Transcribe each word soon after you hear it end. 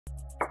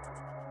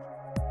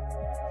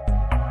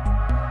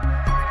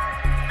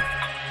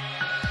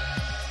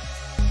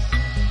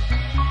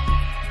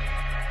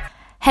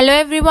Hello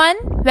everyone,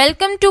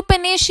 welcome to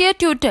Panacea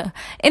Tutor.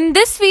 In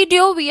this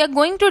video, we are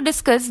going to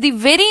discuss the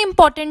very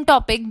important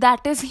topic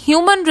that is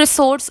human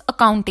resource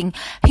accounting.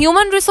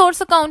 Human resource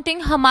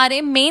accounting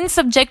हमारे main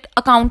subject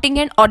accounting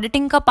and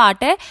auditing का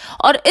part है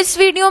और इस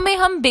video में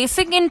हम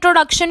basic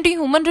introduction to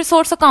human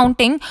resource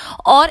accounting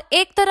और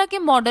एक तरह के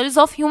models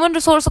of human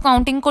resource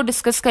accounting को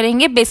discuss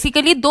करेंगे.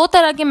 Basically दो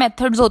तरह के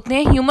methods होते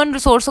हैं human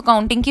resource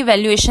accounting की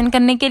valuation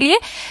करने के लिए.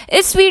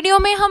 इस वीडियो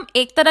में हम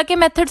एक तरह के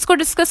methods को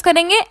discuss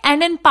करेंगे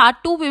and in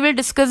part 2 we will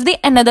discuss the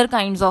another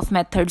kinds of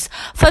methods.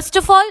 First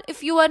of all,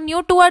 if you are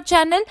new to our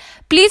channel,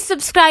 please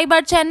subscribe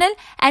our channel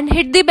and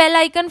hit the bell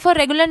icon for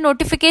regular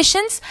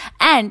notifications.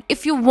 And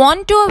if you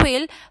want to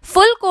avail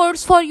full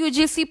course for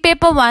UGC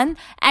paper 1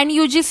 and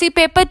UGC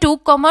paper 2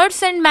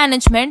 commerce and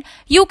management,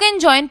 you can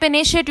join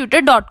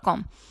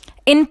panaceatutor.com.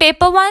 In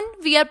paper 1,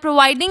 we are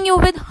providing you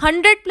with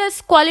 100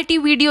 plus quality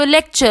video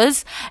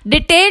lectures,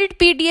 detailed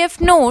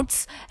PDF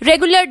notes,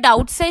 regular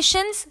doubt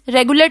sessions,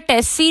 regular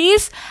test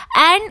series,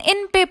 and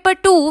in paper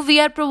 2,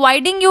 we are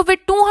providing you with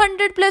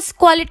 200 plus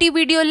quality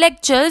video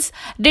lectures,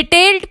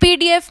 detailed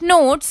PDF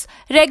notes,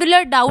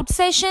 regular doubt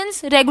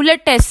sessions, regular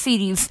test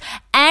series.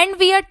 And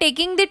we are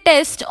taking the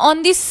test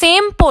on the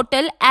same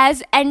portal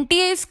as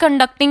NTA is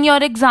conducting your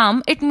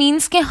exam. It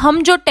means कि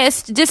हम जो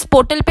test जिस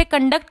portal पे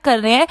conduct कर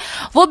रहे हैं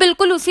वो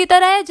बिल्कुल उसी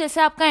तरह है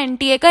जैसे आपका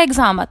NTA का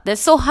exam आता है.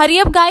 So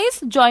hurry up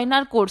guys, join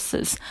our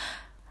courses.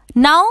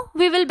 Now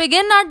we will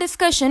begin our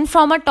discussion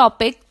from a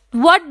topic.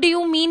 What do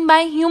you mean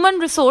by human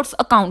resource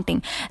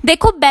accounting?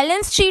 देखो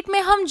बैलेंस शीट में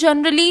हम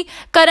generally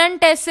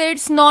current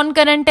assets, non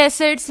current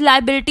assets,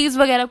 liabilities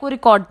वगैरह को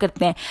record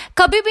करते हैं.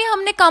 कभी भी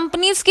हमने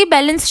कंपनीज की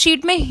बैलेंस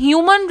शीट में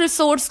ह्यूमन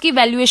रिसोर्स की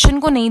वैल्यूएशन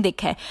को नहीं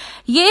देखा है.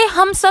 ये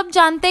हम सब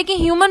जानते हैं कि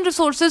ह्यूमन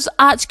रिसोर्सेज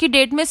आज की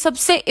डेट में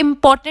सबसे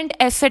इंपॉर्टेंट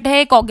एसेट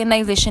है एक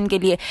ऑर्गेनाइजेशन के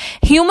लिए.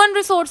 ह्यूमन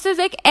रिसोर्सेज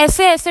एक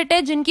ऐसे एसेट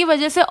है जिनकी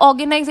वजह से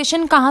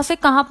ऑर्गेनाइजेशन कहाँ से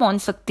कहाँ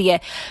पहुंच सकती है.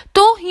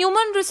 तो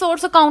ह्यूमन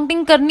रिसोर्स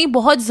अकाउंटिंग करनी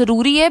बहुत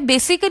जरूरी है.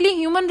 बेसिकली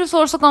ह्यूमन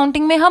रिसोर्स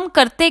अकाउंटिंग में हम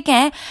करते क्या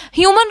है,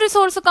 ह्यूमन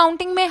रिसोर्स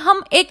अकाउंटिंग में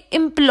हम एक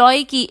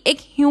एम्प्लॉय की, एक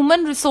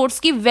ह्यूमन रिसोर्स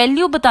की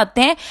वैल्यू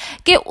बताते हैं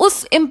कि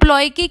उस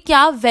एम्प्लॉय की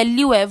क्या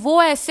वैल्यू है,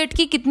 वो एसेट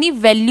की कितनी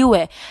वैल्यू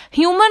है.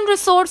 Human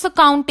resource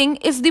accounting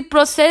is the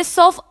process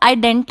of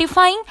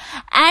identifying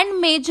and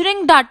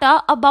measuring data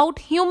about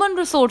human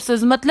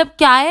resources. मतलब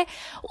क्या है,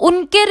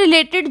 उनके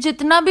रिलेटेड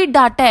जितना भी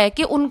डाटा है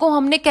कि उनको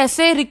हमने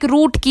कैसे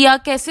रिक्रूट किया,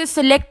 कैसे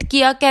सिलेक्ट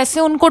किया, कैसे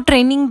उनको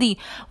ट्रेनिंग दी,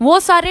 वो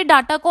सारे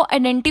डाटा को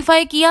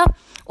आइडेंटिफाई किया,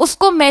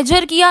 उसको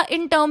मेजर किया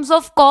in terms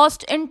of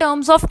cost, in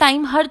terms of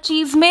time, हर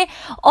चीज में.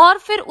 और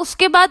फिर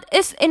उसके बाद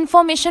इस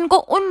इंफॉर्मेशन को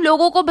उन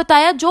लोगों को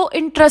बताया जो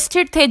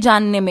इंटरेस्टेड थे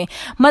जानने में.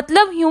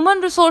 मतलब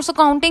human resource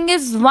accounting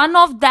is one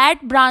of that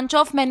branch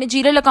of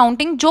managerial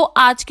accounting जो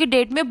आज की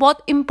डेट में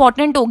बहुत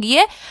इंपॉर्टेंट हो गई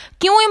है.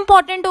 क्यों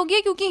इंपॉर्टेंट हो गई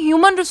है? क्योंकि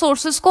ह्यूमन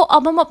रिसोर्सेज को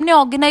अब हम अपने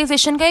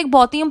ऑर्गेनाइजेशन का एक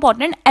बहुत ही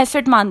इंपॉर्टेंट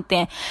एसेट मानते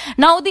हैं.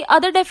 Now the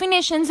other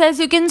definitions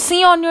as you can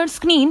see on your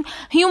screen,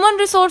 human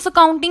resource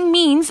accounting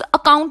means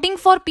accounting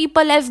for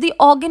people as the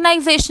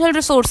organisational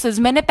resources.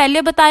 मैंने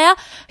पहले बताया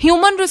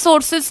ह्यूमन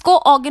रिसोर्सेज को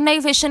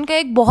ऑर्गेनाइजेशन का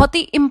एक बहुत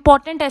ही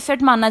इंपॉर्टेंट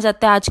एसेट माना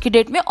जाता है आज की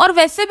डेट में, और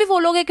वैसे भी वो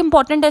लोग एक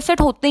इंपॉर्टेंट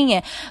एसेट होते ही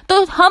हैं.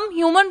 तो हम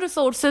ह्यूमन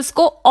रिसोर्सेज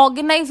को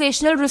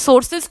ऑर्गेनाइजेशनल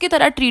रिसोर्सेज की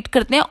तरह ट्रीट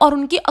करते हैं और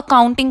उनकी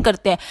अकाउंटिंग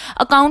करते हैं.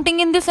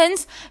 अकाउंटिंग इन द सेंस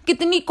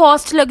कितनी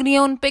कॉस्ट लग रही है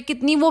उन पे,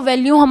 कितनी वो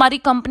वैल्यू हमारी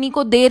कंपनी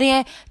को दे रहे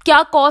हैं,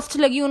 क्या कॉस्ट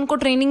लगी उनको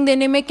ट्रेनिंग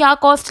देने में, क्या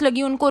कॉस्ट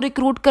लगी उनको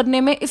रिक्रूट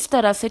करने में, इस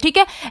तरह से. ठीक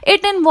है.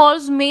 It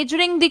involves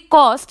measuring the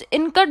cost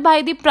incurred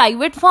by the private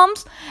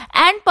firms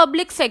and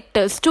public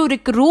sectors to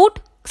recruit,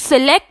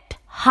 select,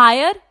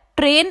 hire,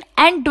 train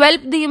and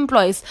develop the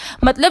employees.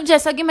 मतलब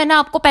जैसा कि मैंने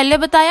आपको पहले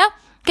बताया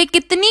कि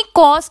कितनी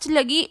कॉस्ट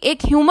लगी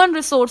एक ह्यूमन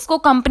रिसोर्स को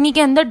कंपनी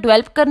के अंदर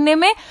डेवलप करने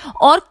में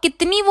और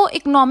कितनी वो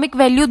इकोनॉमिक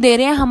वैल्यू दे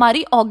रहे हैं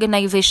हमारी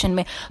ऑर्गेनाइजेशन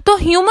में. तो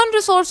ह्यूमन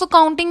रिसोर्स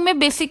अकाउंटिंग में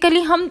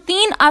बेसिकली हम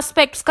 3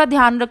 एस्पेक्ट्स का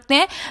ध्यान रखते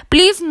हैं.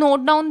 Please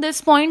note down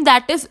this point,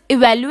 that is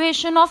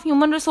evaluation of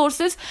human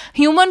resources.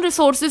 Human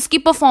resources की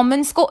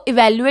परफॉर्मेंस को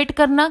इवेल्युएट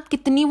करना,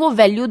 कितनी वो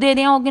वैल्यू दे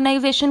रहे हैं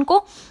ऑर्गेनाइजेशन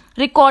को.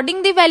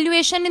 Recording the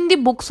valuation in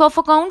the books of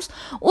accounts,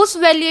 उस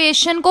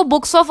वैल्यूएशन को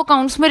बुक्स ऑफ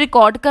अकाउंट्स में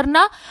रिकॉर्ड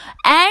करना.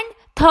 And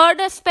third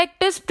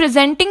aspect is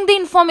presenting the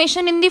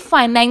information in the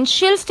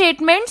financial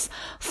statements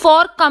for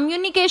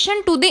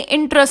communication to the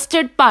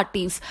interested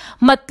parties.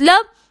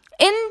 मतलब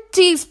इन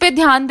चीज पे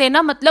ध्यान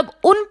देना, मतलब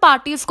उन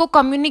पार्टीज को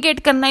कम्युनिकेट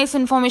करना इस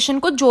इंफॉर्मेशन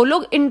को जो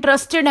लोग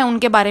इंटरेस्टेड हैं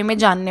उनके बारे में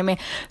जानने में.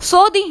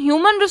 So the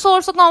human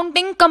resource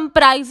accounting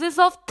comprises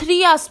of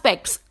 3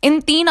 aspects. In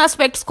 3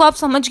 aspects को आप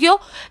समझ गए हो.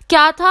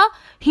 क्या था?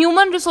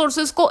 ह्यूमन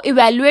रिसोर्सेज को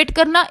इवेल्युएट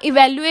करना.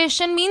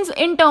 Evaluation means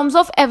in terms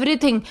of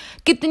everything,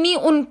 कितनी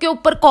उनके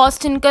ऊपर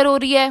कॉस्ट इनकर हो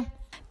रही है,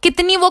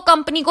 कितनी वो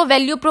कंपनी को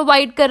वैल्यू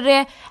प्रोवाइड कर रहे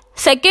हैं.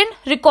 Second,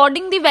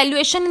 recording the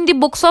valuation in the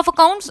books of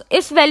accounts,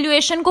 इस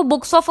वैल्यूएशन को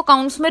बुक्स ऑफ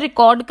अकाउंट्स में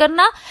रिकॉर्ड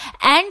करना.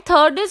 And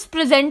third is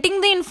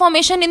presenting the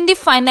information in the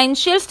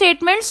financial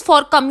statements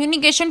for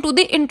communication to the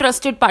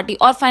interested party.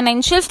 और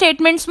financial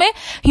statements में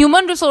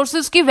human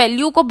resources की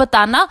value को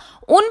बताना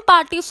उन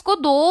पार्टीज को,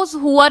 those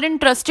who are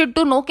interested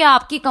to know कि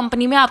आपकी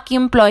कंपनी में आपकी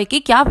एम्प्लॉय की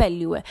क्या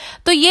वैल्यू है।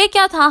 तो ये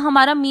क्या था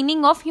हमारा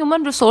meaning of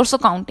human resource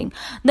accounting.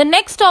 The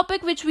next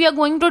topic which we are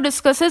going to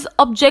discuss is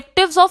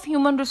objectives of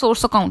human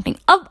resource accounting.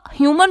 अब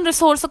ह्यूमन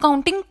रिसोर्स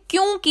अकाउंटिंग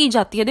क्यों की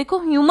जाती है? देखो,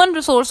 ह्यूमन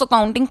रिसोर्स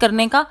अकाउंटिंग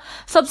करने का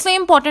सबसे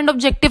इंपॉर्टेंट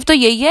ऑब्जेक्टिव तो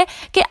यही है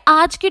कि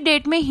आज की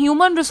डेट में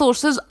human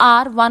resources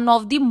are one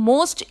of the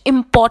most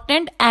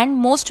important and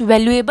most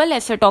valuable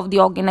asset of the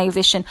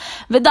organisation.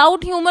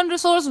 Without human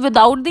resource,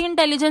 without the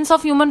intelligence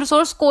of human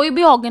resource, कोई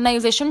भी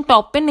ऑर्गेनाइजेशन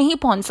टॉप पे नहीं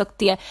पहुंच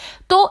सकती है।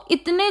 तो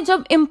इतने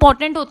जब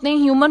इंपॉर्टेंट होते हैं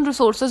ह्यूमन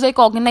रिसोर्सेज एक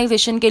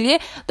ऑर्गेनाइजेशन के लिए,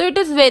 तो इट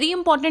इज वेरी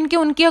इंपॉर्टेंट कि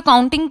उनकी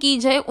अकाउंटिंग की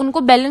जाए,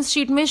 उनको बैलेंस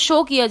शीट में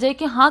शो किया जाए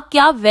कि हाँ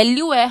क्या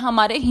वैल्यू है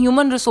हमारे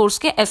ह्यूमन रिसोर्स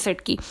के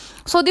एसेट की।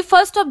 So the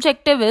first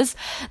objective is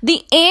the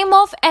aim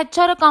of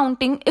HR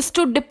accounting is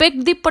to depict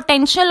the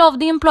potential of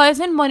the employees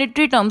in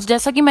monetary terms।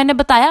 जैसा कि मैंने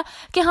बताया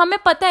कि हमें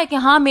पता है कि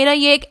हाँ मेरा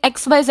ये एक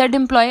XYZ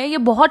एम्प्लॉय है, ये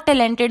बहुत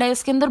टैलेंटेड है,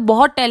 इसके अंदर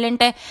बहुत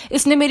टैलेंट है,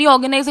 इसने मेरी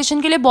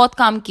ऑर्गेनाइजेशन के लिए बहुत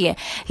काम किया है,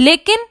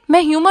 लेकिन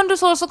मैं ह्यूमन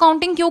रिसोर्स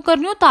अकाउंटिंग क्यों कर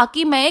रही हूँ?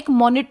 ताकि मैं एक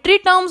मॉनेटरी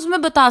टर्म्स में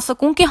बता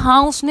सकूं कि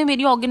हाँ उसने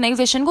मेरी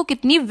ऑर्गेनाइजेशन को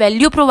कितनी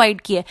वैल्यू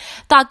प्रोवाइड की है,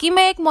 ताकि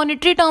मैं एक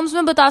मॉनेटरी टर्म्स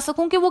में बता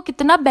सकूं कि वो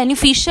कितना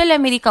बेनिफिशियल है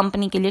मेरी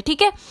कंपनी के लिए।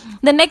 ठीक है।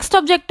 The next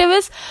objective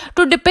is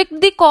to depict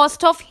the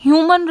cost of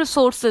human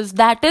resources,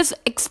 that is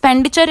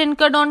expenditure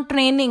incurred on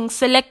training,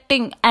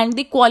 selecting and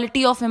the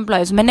quality of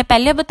employees। मैंने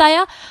पहले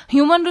बताया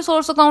ह्यूमन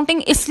रिसोर्स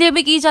अकाउंटिंग इसलिए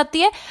भी की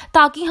जाती है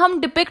ताकि हम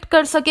डिपिक्ट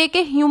कर सके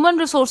कि ह्यूमन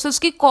रिसोर्सेज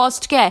की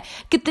कॉस्ट क्या है,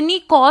 कितनी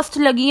कॉस्ट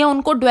लगी है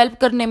उनको डेवलप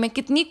करने में,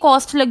 कितनी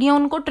कॉस्ट लगी है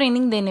उनको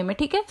ट्रेनिंग देने में।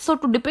 ठीक है। सो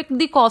to depict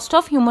the cost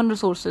of human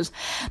resources.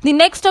 The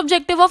next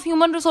objective of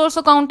human resource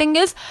accounting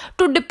is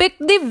to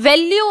depict the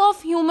value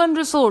of human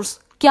resource.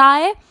 क्या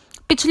है?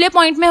 पिछले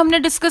पॉइंट में हमने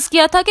डिस्कस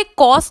किया था कि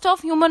कॉस्ट ऑफ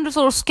ह्यूमन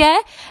रिसोर्स क्या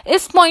है।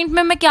 इस पॉइंट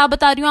में मैं क्या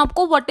बता रही हूं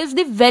आपको, what is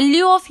the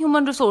value of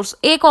human resource.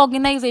 एक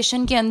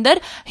ऑर्गेनाइजेशन के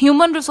अंदर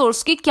ह्यूमन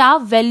रिसोर्स की क्या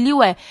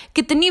वैल्यू है,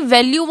 कितनी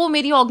वैल्यू वो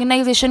मेरी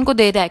ऑर्गेनाइजेशन को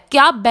दे रहा है,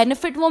 क्या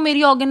बेनिफिट वो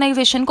मेरी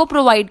ऑर्गेनाइजेशन को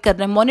प्रोवाइड कर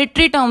रहे हैं,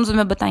 मॉनेटरी टर्म्स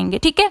में बताएंगे।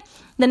 ठीक है।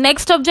 The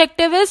next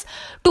objective is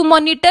to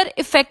monitor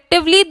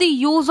effectively the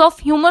use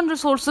of human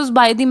resources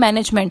by the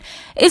management।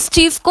 इस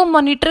चीज को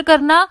मॉनिटर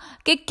करना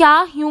कि क्या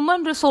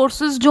ह्यूमन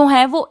रिसोर्सेज जो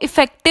हैं वो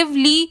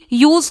इफेक्टिवली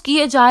यूज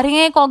किए जा रहे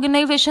हैं एक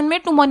ऑर्गेनाइजेशन में।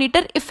 To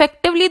monitor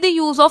effectively the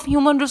use of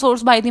human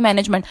resource by the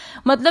management,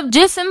 मतलब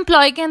जिस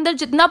एम्प्लॉय के अंदर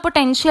जितना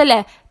पोटेंशियल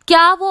है,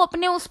 क्या वो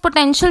अपने उस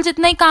पोटेंशियल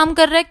जितना ही काम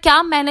कर रहा है,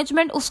 क्या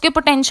मैनेजमेंट उसके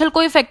पोटेंशियल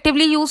को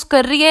इफेक्टिवली यूज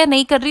कर रही है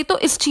नहीं कर रही, तो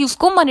इस चीज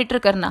को मॉनिटर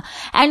करना।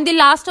 And the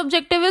last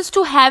objective is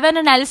to have an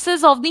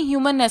analysis of the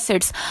human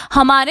assets.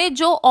 हमारे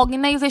जो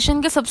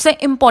ऑर्गेनाइजेशन के सबसे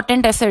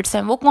इंपॉर्टेंट एसेट्स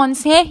हैं वो कौन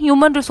से हैं?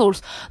 Human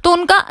resource. तो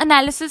उनका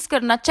एनालिसिस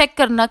करना, चेक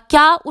करना,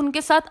 क्या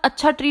उनके साथ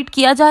अच्छा ट्रीट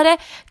किया जा रहा है,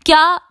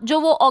 क्या जो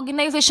वो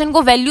ऑर्गेनाइजेशन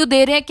को वैल्यू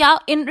दे रहे हैं, क्या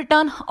इन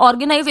रिटर्न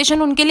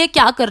ऑर्गेनाइजेशन उनके लिए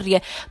क्या कर रही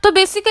है। तो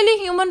बेसिकली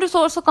ह्यूमन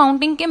रिसोर्स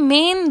अकाउंटिंग के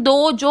मेन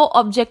दो जो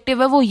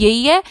ऑब्जेक्टिव है वो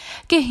यही है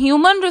कि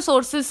ह्यूमन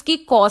रिसोर्सेज की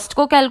कॉस्ट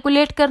को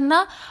कैलकुलेट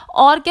करना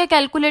और क्या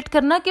कैलकुलेट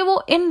करना कि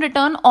वो इन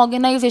रिटर्न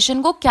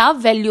ऑर्गेनाइजेशन को क्या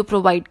वैल्यू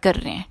प्रोवाइड कर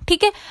रहे हैं।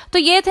 ठीक है। तो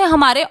ये थे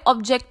हमारे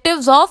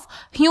objectives of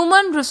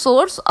human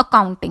resource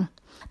accounting.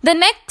 The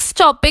next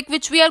topic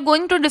which we are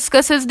going to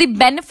discuss is the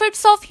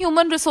benefits of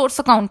human resource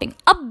accounting।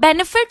 अब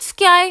benefits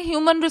क्या है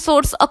human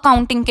resource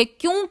accounting के,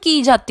 क्यों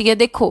की जाती है?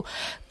 देखो,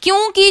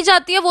 क्यों की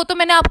जाती है वो तो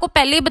मैंने आपको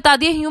पहले ही बता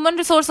दिया। ह्यूमन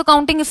रिसोर्स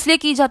अकाउंटिंग इसलिए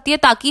की जाती है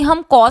ताकि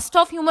हम कॉस्ट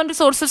ऑफ ह्यूमन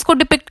रिसोर्सेज को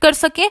डिपिक्ट कर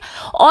सके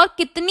और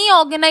कितनी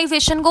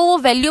ऑर्गेनाइजेशन को वो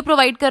वैल्यू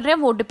प्रोवाइड कर रहे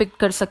हैं वो डिपिक्ट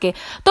कर सके।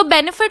 तो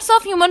benefits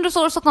of human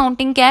resource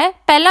accounting क्या है?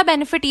 पहला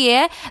बेनिफिट ये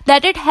है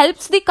that it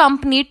helps the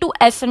company to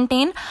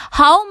एसेंटेन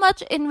how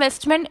much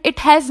investment it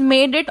has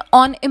made it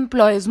on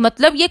employees.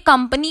 मतलब ये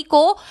कंपनी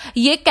को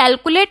ये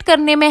कैलकुलेट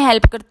करने में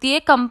हेल्प करती है,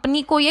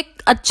 कंपनी को ये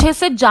अच्छे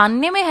से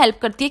जानने में हेल्प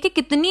करती है कि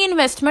कितनी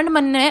इन्वेस्टमेंट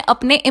मैंने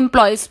अपने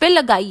एम्प्लॉयज पे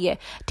लगाई है।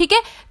 ठीक है।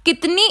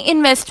 कितनी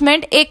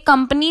इन्वेस्टमेंट एक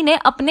कंपनी ने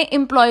अपने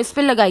एम्प्लॉयज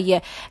पे लगाई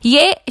है।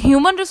 ये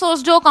ह्यूमन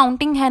रिसोर्स जो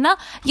अकाउंटिंग है ना,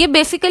 ये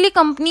बेसिकली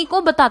कंपनी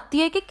को बताती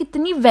है कि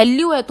कितनी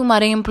वैल्यू है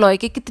तुम्हारे एम्प्लॉय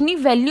की, कितनी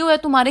वैल्यू है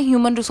तुम्हारे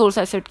ह्यूमन रिसोर्स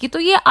एसेट की। तो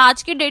ये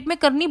आज की डेट में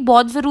करनी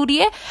बहुत जरूरी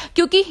है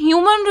क्योंकि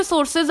human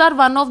resources are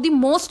one of the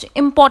most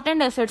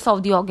important assets of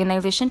the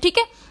organisation. ठीक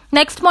है।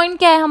 नेक्स्ट पॉइंट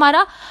क्या है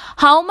हमारा?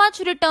 How much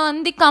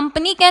return the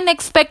company can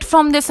expect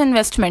from this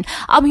investment.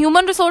 अब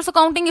ह्यूमन रिसोर्स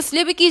अकाउंटिंग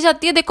इसलिए भी की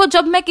जाती है, देखो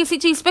जब मैं किसी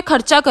चीज पे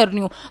खर्चा कर रही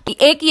हूँ तो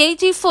एक यही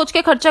चीज सोच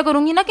के खर्चा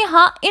करूंगी ना कि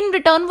हाँ इन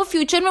रिटर्न वो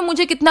फ्यूचर में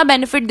मुझे कितना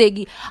बेनिफिट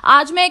देगी।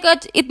 आज मैं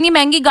एक इतनी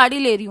महंगी गाड़ी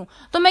ले रही हूँ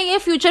तो मैं ये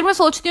फ्यूचर में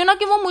सोचती हूँ ना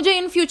कि वो मुझे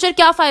इन फ्यूचर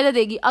क्या फायदा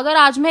देगी। अगर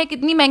आज मैं एक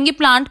इतनी महंगी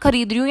प्लांट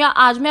खरीद रही हूँ या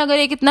आज मैं अगर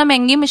एक इतना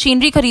महंगी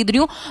मशीनरी खरीद रही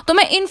हूँ तो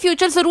मैं इन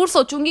फ्यूचर जरूर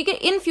सोचूंगी कि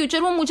इन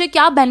फ्यूचर वो मुझे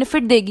क्या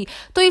बेनिफिट देगी।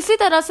 तो इसी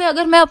तरह से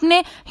अगर मैं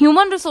अपने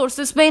ह्यूमन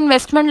रिसोर्सेज पे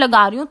इन्वेस्टमेंट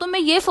लगा रही हूँ तो मैं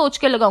ये सोच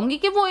के लगाऊंगी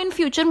कि वो इन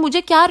फ्यूचर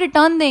मुझे क्या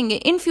रिटर्न देंगे,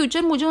 इन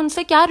फ्यूचर मुझे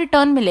उनसे क्या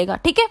रिटर्न मिलेगा।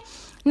 ठीक है।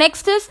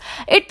 Next is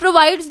it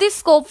provides the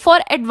scope for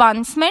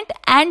advancement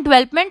and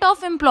development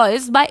of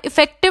employees by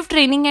effective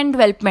training and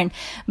development.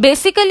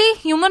 Basically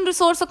human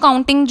resource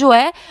accounting जो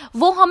है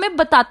वो हमें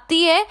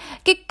बताती है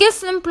कि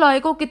किस एम्प्लॉय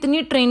को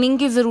कितनी ट्रेनिंग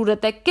की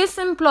जरूरत है, किस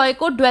एम्प्लॉय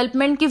को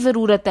डेवलपमेंट की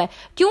जरूरत है,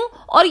 क्यों,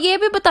 और ये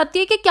भी बताती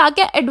है कि क्या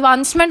क्या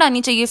एडवांसमेंट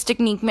आनी चाहिए इस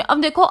टेक्निक में.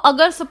 अब देखो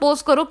अगर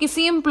सपोज करो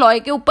किसी एम्प्लॉय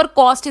के ऊपर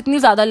कॉस्ट इतनी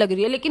ज्यादा लग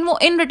रही है लेकिन वो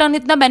इन रिटर्न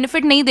इतना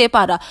बेनिफिट नहीं दे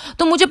पा रहा,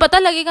 तो मुझे पता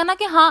लगेगा ना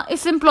कि हाँ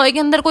इस एम्प्लॉय के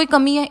अंदर कोई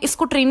कमी है,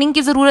 इसको ट्रेनिंग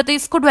की जरूरत है,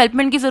 इसको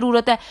डेवलपमेंट की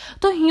जरूरत है.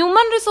 तो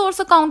ह्यूमन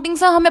रिसोर्स अकाउंटिंग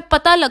से हमें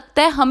पता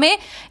लगता है, हमें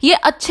ये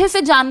अच्छे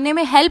से जानने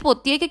में हेल्प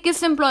होती है कि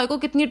किस एम्प्लॉय को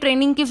कितनी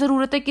ट्रेनिंग की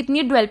जरूरत है,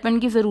 कितनी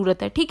डेवलपमेंट की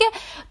जरूरत है. ठीक है,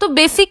 तो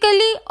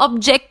बेसिकली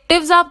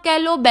ऑब्जेक्टिव्स आप कह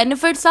लो,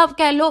 बेनिफिट्स आप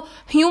कह लो,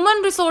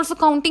 ह्यूमन रिसोर्स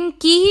अकाउंटिंग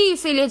की ही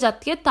इसीलिए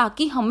जाती है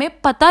ताकि हमें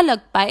पता लग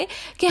पाए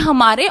कि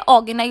हमारे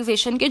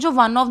ऑर्गेनाइजेशन के जो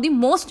one of the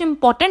most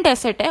important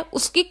asset है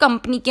उसकी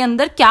कंपनी के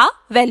अंदर क्या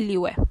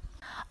वैल्यू है.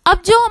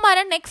 अब जो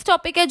हमारा नेक्स्ट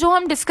टॉपिक है जो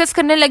हम डिस्कस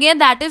करने लगे हैं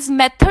that is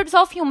methods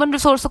of human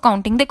resource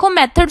accounting. देखो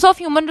methods of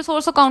human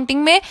resource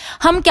accounting में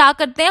हम क्या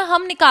करते हैं,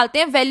 हम निकालते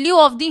हैं value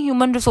of the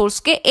human resource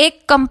के, एक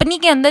कंपनी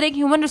के अंदर एक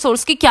ह्यूमन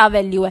रिसोर्स की क्या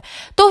वैल्यू है.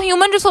 तो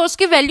ह्यूमन रिसोर्स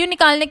की वैल्यू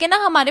निकालने के ना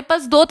हमारे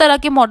पास दो तरह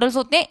के मॉडल्स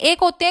होते हैं.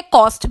 एक होते हैं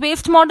कॉस्ट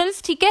बेस्ड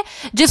मॉडल्स, ठीक है,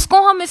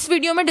 जिसको हम इस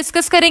वीडियो में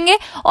डिस्कस करेंगे,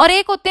 और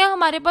एक होते हैं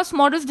हमारे पास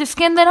मॉडल्स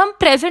जिसके अंदर हम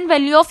present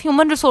value of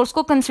human resource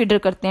को कंसिडर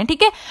करते हैं.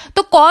 ठीक है,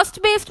 तो कॉस्ट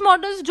बेस्ड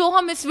मॉडल्स जो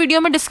हम इस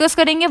वीडियो में डिस्कस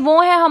करेंगे वो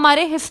है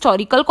हमारे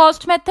historical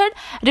cost method,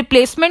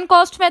 replacement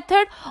cost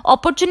method,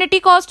 opportunity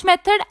cost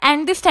method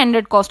and the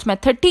standard cost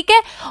method. ठीक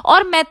है,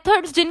 और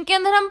मेथड्स जिनके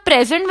अंदर हम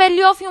present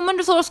value of human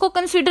resource को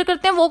कंसीडर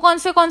करते हैं वो कौन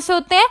से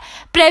होते हैं,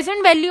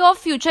 present value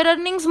of future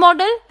earnings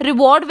model,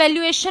 reward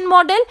valuation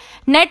model,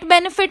 net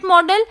benefit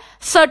model,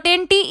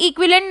 certainty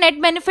equivalent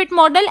net benefit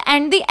model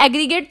and the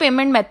aggregate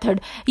payment method.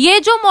 ये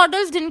जो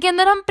मॉडल्स जिनके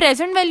अंदर हम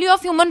present value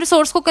of human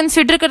resource को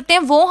कंसीडर करते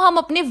हैं वो हम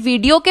अपने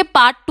वीडियो के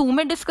पार्ट 2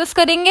 में डिस्कस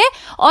करेंगे,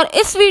 और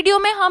इस वीडियो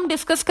में हम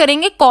डिस्कस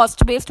करेंगे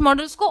कॉस्ट बेस्ड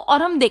मॉडल्स को,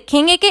 और हम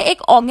देखेंगे कि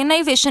एक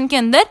ऑर्गेनाइजेशन के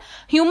अंदर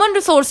ह्यूमन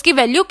रिसोर्स की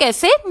वैल्यू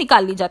कैसे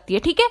निकाली जाती है.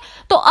 ठीक है,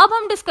 तो अब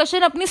हम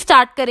डिस्कशन अपनी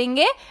स्टार्ट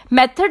करेंगे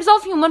methods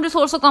of human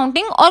resource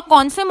accounting और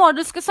कौन से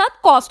मॉडल्स के साथ,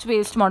 कॉस्ट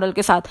बेस्ड मॉडल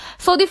के साथ.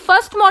 So the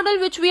first model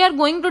which we are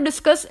going to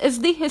discuss is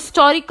the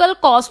historical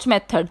cost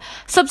method.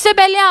 सबसे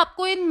पहले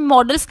आपको इन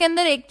मॉडल्स के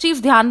अंदर एक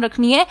चीज ध्यान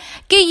रखनी है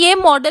कि ये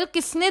मॉडल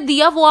किसने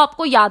दिया वो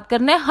आपको याद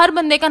करना है, हर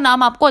बंदे का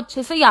नाम आपको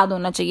अच्छे से याद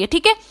होना चाहिए.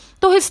 ठीक है,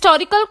 तो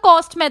historical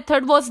cost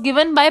method was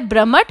given by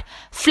ब्रमट,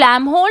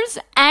 फ्लैमहोल्स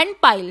and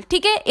pile.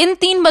 ठीक है, इन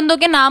 3 बंदों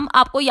के नाम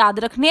आपको याद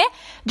रखने हैं.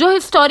 जो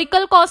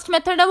हिस्टोरिकल कॉस्ट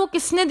मेथड है वो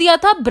किसने दिया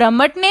था,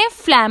 ब्रमट ने,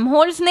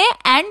 फ्लैमहोल्स ने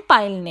एंड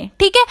पाइल ने.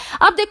 ठीक है,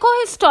 अब देखो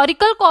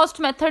हिस्टोरिकल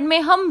कॉस्ट मेथड में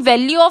हम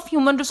वैल्यू ऑफ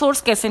ह्यूमन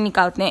रिसोर्स कैसे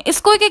निकालते हैं,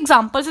 इसको एक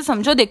एग्जांपल से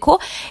समझो. देखो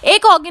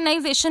एक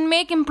ऑर्गेनाइजेशन में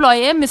एक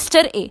एम्प्लॉय है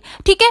मिस्टर ए,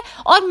 ठीक है,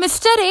 और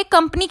मिस्टर ए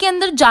कंपनी के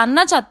अंदर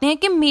जानना चाहते हैं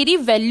कि मेरी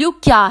वैल्यू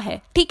क्या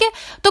है. ठीक है,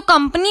 तो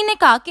कंपनी ने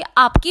कहा कि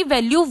आपकी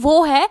वैल्यू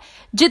वो है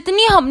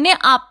जितनी हमने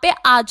आप पे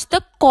आज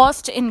तक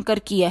कॉस्ट इनकर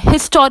की है.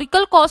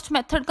 हिस्टोरिकल कॉस्ट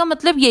मेथड का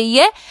मतलब यही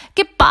है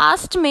कि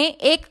पास्ट में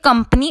एक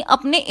कंपनी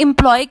अपने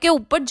एम्प्लॉय के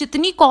ऊपर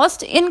जितनी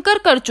कॉस्ट इनकर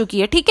कर चुकी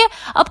है. ठीक है,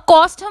 अब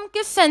कॉस्ट हम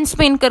किस सेंस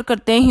में इनकर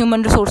करते हैं,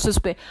 ह्यूमन रिसोर्सेज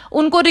पे,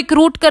 उनको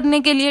रिक्रूट करने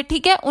के लिए,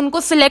 ठीक है,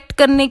 उनको सिलेक्ट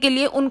करने के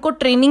लिए, उनको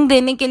ट्रेनिंग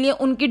देने के लिए,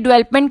 उनकी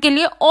डेवलपमेंट के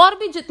लिए, और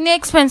भी जितने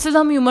एक्सपेंसेस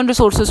हम ह्यूमन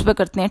रिसोर्सेज पे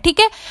करते हैं. ठीक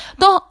है,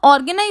 तो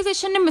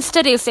ऑर्गेनाइजेशन ने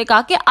मिस्टर ए से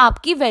कहा कि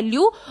आपकी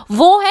वैल्यू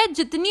वो है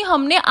जितनी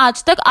हमने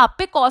आज तक आप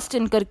पे कॉस्ट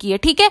इनकर की है.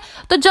 ठीक है,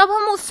 तो जब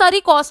हम उस सारी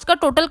कॉस्ट का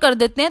टोटल कर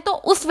देते हैं तो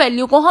उस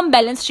वैल्यू को हम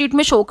बैलेंस शीट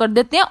में शो कर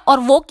देते हैं, और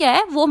वो क्या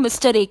है, वो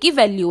मिस्टर ए की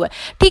वैल्यू है.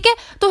 ठीक है,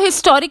 तो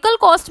हिस्टोरिकल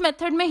कॉस्ट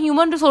मेथड में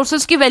ह्यूमन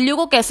रिसोर्सेज की वैल्यू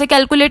को कैसे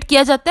कैलकुलेट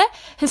किया जाता है,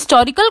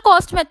 हिस्टोरिकल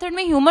कॉस्ट मेथड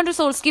में ह्यूमन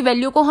रिसोर्स की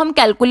वैल्यू को हम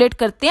कैलकुलेट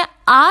करते हैं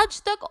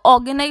आज तक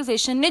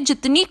ऑर्गेनाइजेशन ने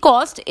जितनी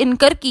कॉस्ट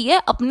इनकर की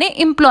है अपने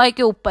एम्प्लॉय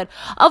के ऊपर.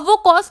 अब वो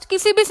कॉस्ट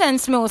किसी भी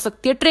सेंस में हो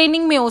सकती है,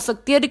 ट्रेनिंग में हो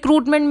सकती है,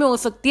 रिक्रूटमेंट में हो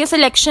सकती है,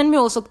 सिलेक्शन में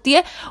हो सकती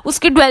है,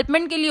 उसके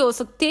डेवलपमेंट के लिए हो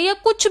सकती है, या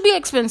कुछ भी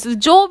एक्सपेंसेस,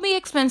 जो भी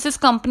एक्सपेंसेस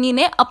कंपनी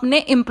ने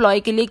अपने एम्प्लॉय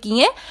के लिए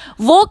किए हैं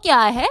वो क्या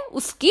है,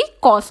 उसकी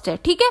कॉस्ट है.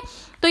 ठीक है,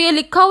 तो ये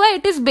लिखा हुआ है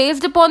it is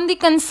based upon the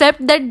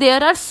concept that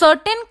there are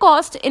certain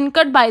cost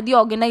incurred by the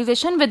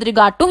organisation with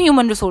regard to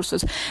human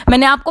resources.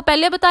 मैंने आपको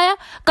पहले बताया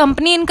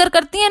कंपनी इनकर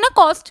करती है ना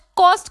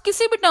कॉस्ट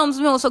किसी भी टर्म्स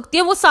में हो सकती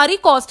है, वो सारी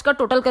कॉस्ट का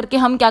टोटल करके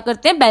हम क्या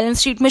करते हैं, बैलेंस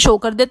शीट में शो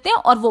कर देते हैं,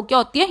 और वो क्या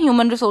होती है,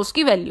 ह्यूमन रिसोर्स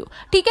की वैल्यू.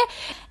 ठीक है,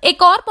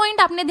 एक और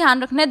पॉइंट आपने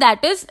ध्यान रखना है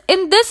that is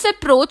in this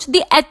approach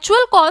the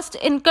actual cost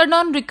incurred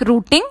on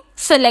recruiting,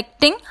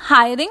 selecting,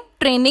 hiring,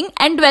 training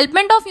and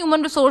development of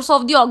human resource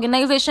of the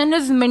organization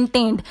is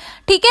maintained.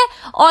 ठीक है,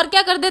 और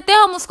क्या कर देते हैं,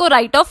 हम उसको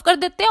राइट ऑफ कर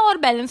देते हैं और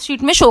बैलेंस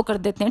शीट में शो कर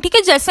देते हैं. ठीक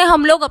है, जैसे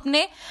हम लोग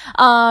अपने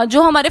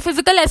जो हमारे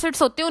फिजिकल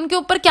एसेट्स होते हैं उनके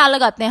ऊपर क्या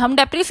लगाते हैं, हम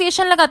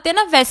डेप्रिसिएशन लगाते हैं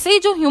ना, वैसे ही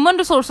जो ह्यूमन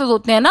रिसोर्सेज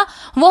होते हैं ना,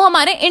 वो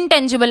हमारे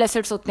इनटेंजिबल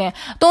एसेट्स होते हैं,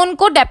 तो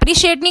उनको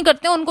डेप्रिशिएट नहीं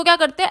करते, उनको क्या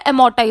करते हैं,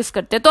 एमोर्टाइज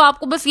करते हैं। तो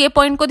आपको बस ये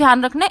पॉइंट को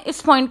ध्यान रखना है,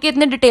 इस पॉइंट के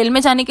इतने डिटेल में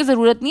जाने की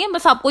जरूरत नहीं है,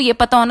 बस आपको ये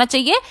पता होना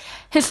चाहिए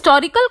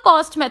हिस्टोरिकल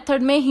कॉस्ट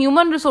मेथड में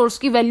ह्यूमन रिसोर्स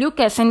की वैल्यू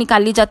कैसे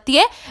निकाली जाती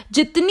है।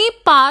 जितनी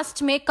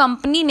पास्ट में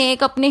कंपनी ने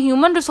एक अपने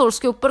ह्यूमन रिसोर्स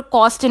के ऊपर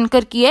कॉस्ट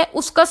इनकर की है,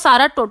 उसका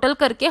सारा टोटल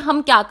करके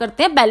हम क्या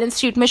करते हैं, बैलेंस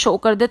शीट में शो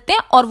कर देते हैं,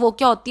 और वो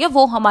क्या होती है,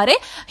 वो हमारे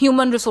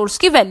ह्यूमन रिसोर्स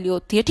की वैल्यू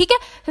होती है। ठीक है,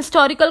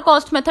 historical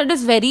cost method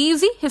is very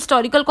easy.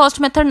 Historical cost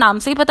method नाम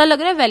से ही पता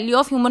लग रहा है, वैल्यू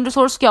ऑफ ह्यूमन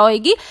रिसोर्स क्या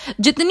होगी,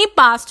 जितनी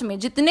पास्ट में,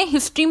 जितने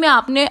हिस्ट्री में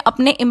आपने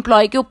अपने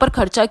एम्प्लॉय के ऊपर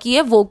खर्चा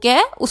किया है, वो क्या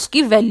है,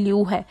 उसकी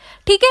वैल्यू है।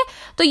 ठीक है,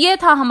 तो ये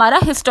था हमारा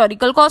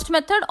हिस्टोरिकल कॉस्ट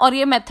मेथड, और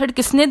ये मेथड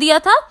किसने दिया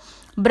था,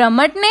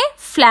 ब्रमट ने,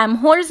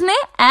 फ्लैमहोल्ट्ज ने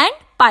एंड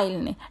पाइल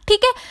ने।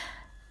 ठीक है,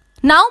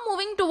 now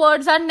moving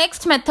towards our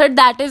next method,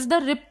 that is the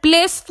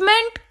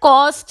replacement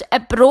cost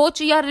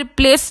approach या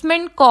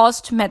रिप्लेसमेंट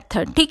कॉस्ट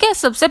मेथड। ठीक है,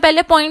 सबसे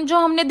पहले पॉइंट जो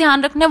हमने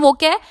ध्यान रखना है वो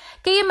क्या है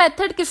कि ये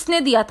मेथड किसने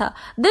दिया था।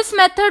 This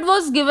method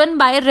was given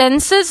by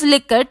Rensis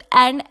Likert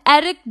and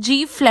Eric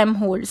जी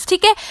फ्लेमहोल्ट्ज।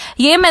 ठीक है,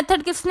 ये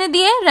मेथड किसने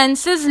दिए,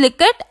 रेंसिस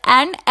लिकट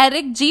एंड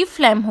एरिक जी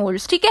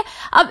फ्लेमहोल्ट्ज। ठीक है,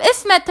 अब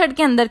इस मेथड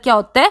के अंदर क्या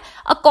होता है,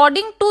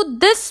 according to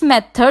this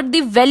method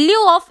the value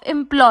of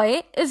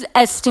employ is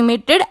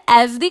estimated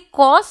as the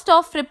cost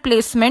of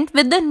replacement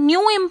with the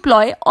new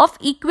employ of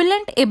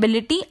equivalent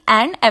ability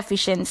and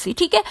efficiency.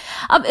 ठीक है,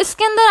 अब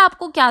इसके अंदर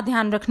आपको क्या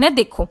ध्यान रखना है,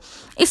 देखो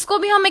इसको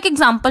भी हम एक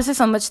एग्जांपल से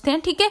समझते हैं।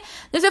 ठीक है,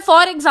 जैसे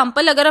फॉर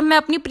एग्जांपल अगर मैं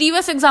अपनी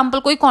प्रीवियस एग्जांपल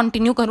को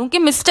कंटिन्यू करूं कि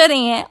मिस्टर ए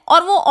हैं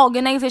और वो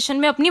ऑर्गेनाइजेशन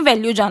में अपनी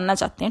वैल्यू जानना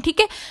चाहते हैं। ठीक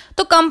है,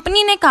 तो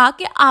कंपनी ने कहा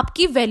कि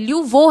आपकी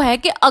वैल्यू वो है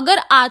कि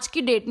अगर आज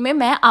की डेट में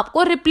मैं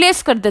आपको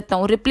रिप्लेस कर देता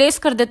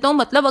हूं,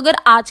 मतलब अगर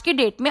आज की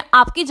डेट में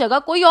आपकी जगह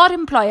कोई और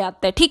एम्प्लॉय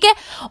आता है, ठीक है,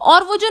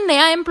 और वो जो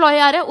नया एम्प्लॉय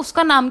आ रहा है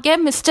उसका नाम क्या है,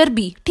 मिस्टर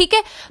बी। ठीक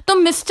है, तो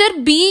मिस्टर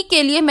बी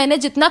के लिए मैंने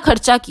जितना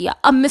खर्चा किया,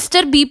 अब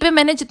मिस्टर बी पे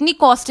मैंने जितनी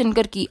कॉस्ट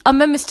इनकर की, अब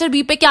मैं मिस्टर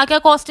बी पे क्या क्या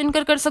कॉस्ट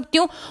इनकर कर सकती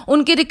हूँ,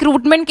 उनकी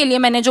रिक्रूटमेंट के लिए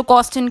मैंने जो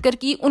कॉस्ट इनकर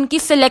की, उनकी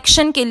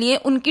सिलेक्शन के लिए,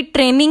 उनकी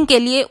ट्रेनिंग के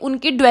लिए,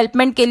 उनकी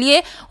डेवलपमेंट के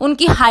लिए,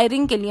 उनकी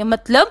हायरिंग के लिए,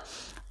 मतलब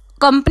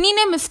कंपनी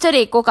ने मिस्टर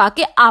ए को कहा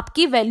कि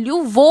आपकी वैल्यू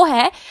वो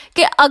है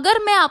कि अगर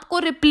मैं आपको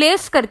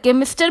रिप्लेस करके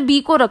मिस्टर बी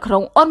को रख रहा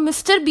हूं और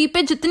मिस्टर बी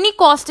पे जितनी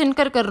कॉस्ट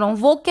इनकर कर रहा हूं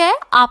वो क्या है,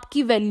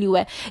 आपकी वैल्यू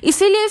है।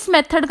 इसीलिए इस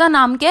मेथड का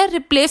नाम क्या है,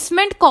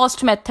 रिप्लेसमेंट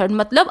कॉस्ट मेथड।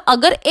 मतलब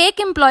अगर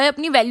एक एम्प्लॉय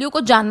अपनी वैल्यू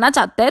को जानना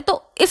चाहता है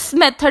तो इस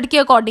मेथड के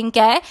अकॉर्डिंग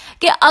क्या है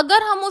कि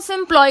अगर हम उस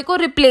एम्प्लॉय को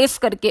रिप्लेस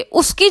करके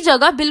उसकी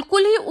जगह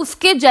बिल्कुल ही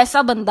उसके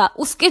जैसा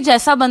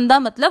बंदा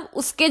मतलब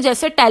उसके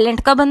जैसे टैलेंट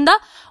का बंदा,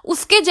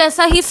 उसके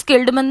जैसा ही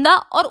स्किल्ड बंदा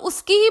और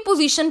उसकी ही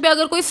पोजीशन पे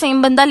अगर कोई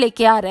सेम बंदा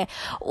लेके आ रहा है,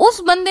 उस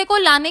बंदे को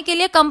लाने के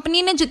लिए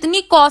कंपनी ने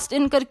जितनी कॉस्ट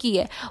इनकर की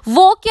है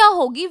वो क्या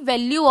होगी,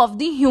 value of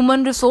the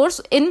human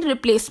resource in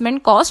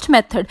replacement cost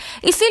method.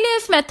 इसीलिए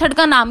इस मेथड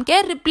का नाम क्या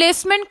है,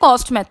 रिप्लेसमेंट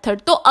कॉस्ट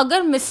मेथड। तो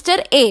अगर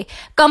मिस्टर ए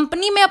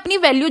कंपनी में अपनी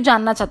वैल्यू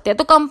जानना चाहते हैं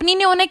तो कंपनी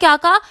ने उन्हें क्या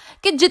कहा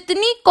कि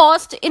जितनी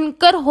कॉस्ट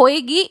इनकर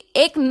होएगी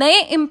एक नए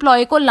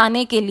एम्प्लॉय को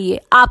लाने के लिए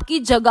आपकी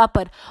जगह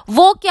पर,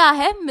 वो क्या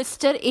है,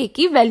 मिस्टर ए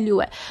की वैल्यू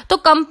है। तो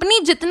कंपनी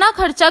जितना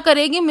खर्चा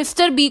करेगी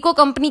मिस्टर बी को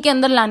कंपनी के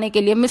अंदर लाने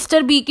के लिए,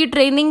 मिस्टर बी की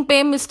ट्रेनिंग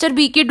पे, मिस्टर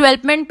बी की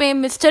डेवलपमेंट पे,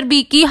 मिस्टर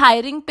बी की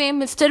हायरिंग पे,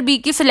 मिस्टर बी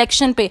की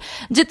सिलेक्शन पे,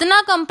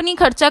 जितना कंपनी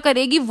खर्चा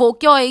करेगी वो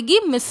क्या होएगी,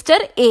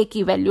 मिस्टर ए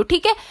की वैल्यू।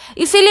 ठीक है,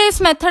 इसीलिए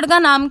इस मेथड का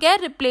नाम क्या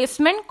है,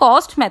 रिप्लेसमेंट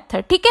कॉस्ट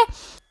मेथड। ठीक है,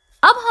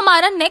 अब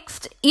हमारा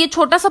नेक्स्ट ये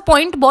छोटा सा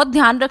पॉइंट बहुत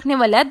ध्यान रखने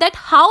वाला है, that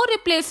how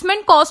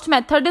replacement cost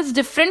method is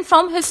different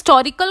from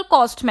historical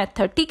cost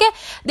method. ठीक है,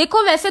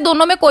 देखो वैसे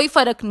दोनों में कोई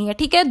फर्क नहीं है।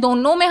 ठीक है,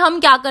 दोनों में हम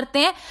क्या करते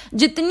हैं,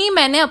 जितनी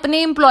मैंने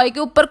अपने एम्प्लॉय के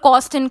ऊपर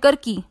कॉस्ट इनकर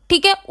की,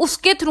 ठीक है,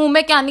 उसके थ्रू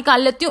मैं क्या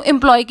निकाल लेती हूँ,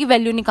 एम्प्लॉय की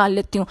वैल्यू निकाल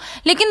लेती हूँ।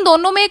 लेकिन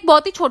दोनों में एक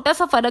बहुत ही छोटा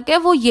सा फर्क है,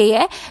 वो ये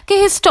है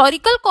कि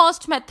हिस्टोरिकल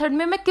कॉस्ट मेथड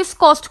में मैं किस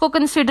कॉस्ट को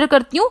कंसिडर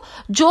करती हूँ,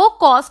 जो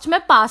कॉस्ट मैं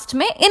पास्ट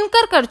में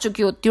इनकर कर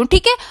चुकी होती हूँ।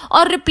 ठीक है,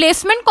 और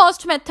रिप्लेसमेंट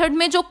कॉस्ट मेथड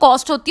में जो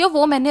कॉस्ट होती है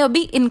वो मैंने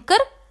अभी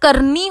इनकर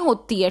करनी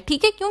होती है।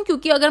 ठीक है, क्यों,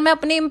 क्योंकि अगर मैं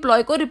अपने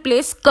एम्प्लॉय को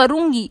रिप्लेस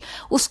करूंगी,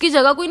 उसकी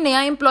जगह कोई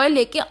नया एम्प्लॉय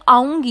लेके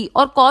आऊंगी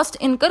और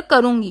कॉस्ट इनकर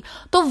करूंगी,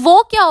 तो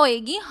वो क्या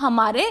होएगी,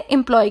 हमारे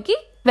एम्प्लॉय की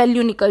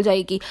वैल्यू निकल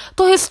जाएगी।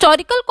 तो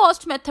हिस्टोरिकल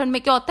कॉस्ट मेथड में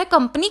क्या होता है,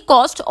 कंपनी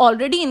कॉस्ट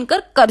ऑलरेडी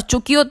इनकर कर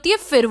चुकी होती है,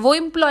 फिर वो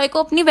एम्प्लॉय को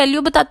अपनी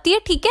वैल्यू बताती है।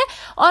 ठीक है,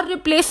 और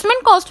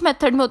रिप्लेसमेंट कॉस्ट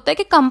मेथड में होता है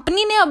कि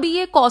कंपनी ने अभी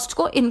ये कॉस्ट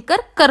को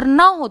इनकर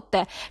करना होता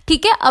है।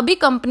 ठीक है, अभी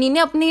कंपनी ने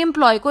अपने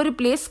एम्प्लॉय को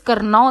रिप्लेस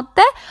करना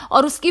होता है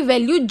और उसकी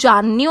वैल्यू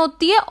जाननी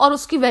होती है, और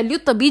उसकी वैल्यू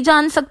तभी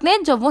जान सकते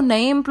हैं जब वो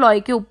नए एम्प्लॉय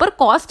के ऊपर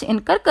कॉस्ट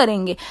इनकर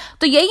करेंगे।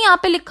 तो यही यहाँ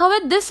पे लिखा हुआ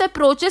है, this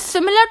approach is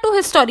similar to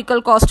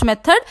historical cost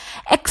method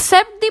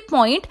accept the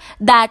point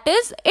that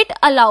is this it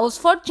allows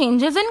for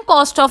changes in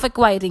cost of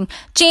acquiring.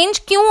 Change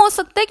क्यों हो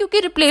सकता है? क्योंकि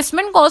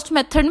रिप्लेसमेंट कॉस्ट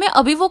मेथड में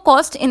अभी वो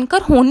कॉस्ट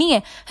इनकर होनी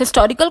है,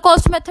 हिस्टोरिकल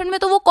कॉस्ट मेथड में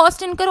तो वो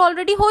कॉस्ट इनकर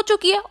ऑलरेडी हो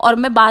चुकी है और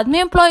मैं बाद में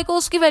एम्प्लॉय को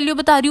उसकी वैल्यू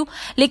बता रही हूँ,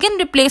 लेकिन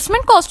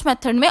रिप्लेसमेंट कॉस्ट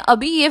मेथड में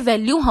अभी ये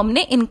वैल्यू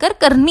हमने इनकर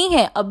करनी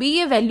है, अभी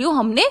ये वैल्यू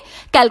हमने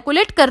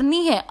कैलकुलेट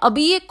करनी है,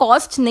 अभी ये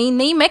कॉस्ट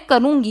नहीं मैं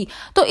करूंगी।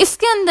 तो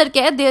इसके अंदर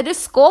क्या है, there is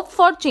scope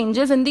for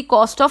changes in the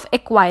cost of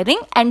acquiring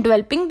and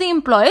developing the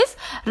employees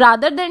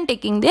rather than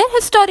taking their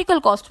historical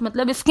cost.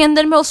 मतलब इसके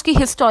अंदर मैं उसकी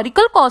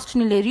हिस्टोरिकल कॉस्ट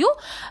नहीं ले रही हूँ,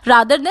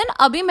 रादर देन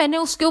अभी मैंने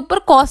उसके ऊपर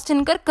कॉस्ट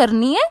इनकर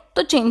करनी है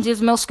तो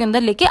चेंजेस मैं उसके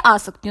अंदर लेके आ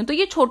सकती हूँ। तो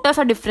ये छोटा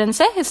सा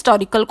डिफरेंस है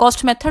हिस्टोरिकल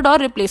कॉस्ट मेथड और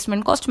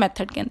रिप्लेसमेंट कॉस्ट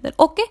मेथड के अंदर।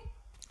 ओके,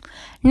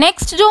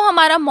 नेक्स्ट जो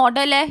हमारा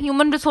मॉडल है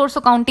ह्यूमन रिसोर्स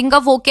अकाउंटिंग का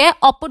वो क्या है,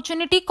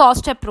 opportunity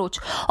cost approach.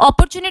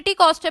 Opportunity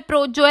cost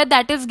approach जो है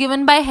that is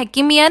given by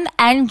हैकिमियन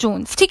and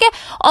Jones. ठीक है,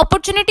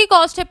 अपॉर्चुनिटी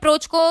कॉस्ट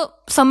अप्रोच को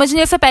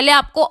समझने से पहले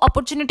आपको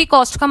अपॉर्चुनिटी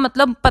कॉस्ट का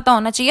मतलब पता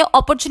होना चाहिए।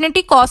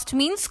 Opportunity cost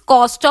means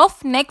cost of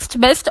next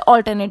best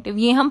alternative,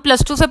 ये हम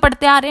 +2 से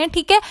पढ़ते आ रहे हैं।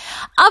 ठीक है,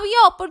 अब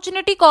ये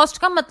अपॉर्चुनिटी कॉस्ट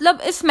का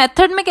मतलब इस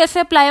मेथड में कैसे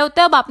अप्लाई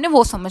होता है अब आपने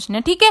वो समझना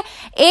है। ठीक है,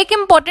 एक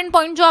इंपॉर्टेंट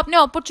पॉइंट जो आपने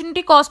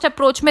अपॉर्चुनिटी कॉस्ट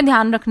अप्रोच में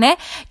ध्यान रखना है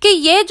कि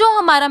ये जो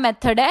हमारा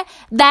मेथड है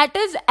that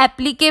is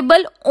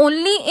applicable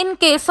only in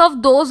case of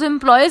those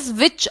employees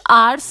which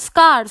are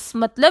scars,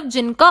 मतलब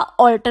जिनका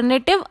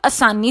ऑल्टरनेटिव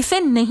आसानी से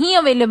नहीं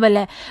अवेलेबल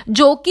है,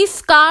 जो कि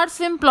स्कार्स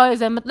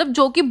एम्प्लॉयज है, मतलब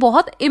जो कि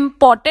बहुत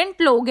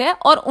इंपॉर्टेंट लोग हैं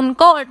और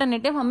उनका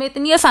ऑल्टरनेटिव हमें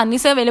इतनी आसानी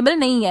से अवेलेबल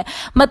नहीं है।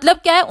 मतलब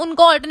क्या है,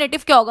 उनका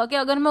ऑल्टरनेटिव क्या होगा कि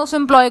अगर मैं उस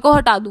एम्प्लॉय को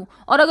हटा दूं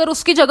और अगर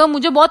उसकी जगह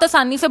मुझे बहुत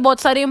आसानी से बहुत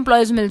सारे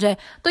एम्प्लॉयज मिल जाए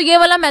तो ये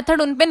वाला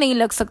मेथड उन पे नहीं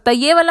लग सकता।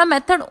 ये वाला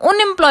मेथड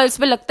उन एम्प्लॉयज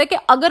पे लगता है कि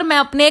अगर मैं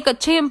अपने एक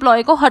अच्छे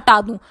एम्प्लॉय को हटा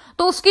दूं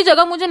तो उसकी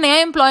जगह मुझे नया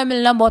एम्प्लॉय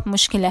मिलना बहुत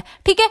मुश्किल है।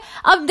 ठीक है,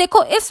 अब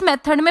देखो इस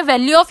मेथड में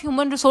value of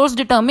human resource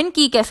determine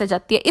की कैसे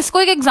जाती है,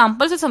 इसको एक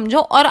एग्जांपल से समझो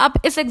और आप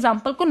इस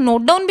एग्जांपल को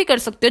नोट डाउन भी कर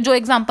सकते हो। जो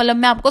एग्जांपल अब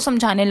मैं आपको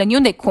समझाने लगी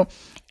हूं, देखो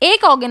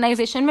एक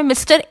ऑर्गेनाइजेशन में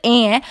मिस्टर ए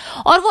है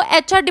और वो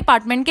एचआर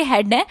डिपार्टमेंट के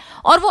हेड हैं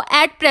और वो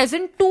एट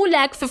प्रेजेंट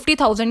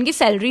 2,50,000 की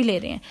सैलरी ले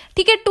रहे हैं।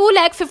 ठीक है,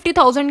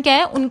 2,50,000 क्या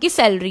है, उनकी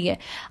सैलरी है।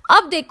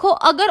 अब देखो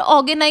अगर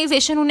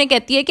ऑर्गेनाइजेशन उन्हें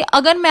कहती है कि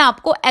अगर मैं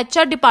आपको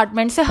एचआर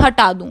डिपार्टमेंट से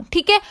हटा दूं,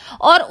 ठीक है,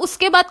 और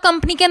उसके बाद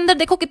कंपनी के अंदर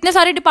देखो कितने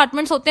सारे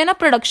डिपार्टमेंट्स होते हैं ना,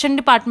 प्रोडक्शन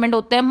डिपार्टमेंट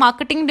होते हैं,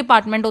 मार्केटिंग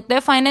डिपार्टमेंट होते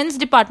हैं, फाइनेंस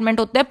डिपार्टमेंट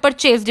होते हैं,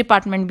 परचेज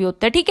डिपार्टमेंट भी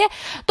होता है। ठीक है,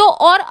 तो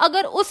और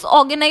अगर उस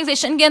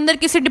ऑर्गेनाइजेशन के अंदर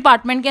किसी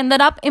डिपार्टमेंट के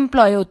अंदर आप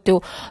एम्प्लॉय होते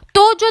हो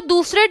तो जो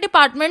दूसरे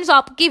डिपार्टमेंट्स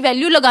आपकी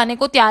वैल्यू लगाने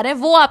को तैयार है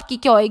वो आपकी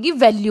क्या होएगी,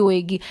 वैल्यू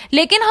होएगी।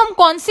 लेकिन हम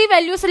कौन सी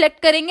वैल्यू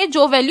सिलेक्ट करेंगे,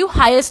 जो वैल्यू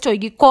हाईएस्ट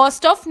होएगी,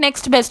 cost of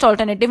next best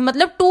alternative.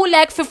 मतलब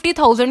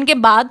 2,50,000 के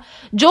बाद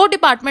जो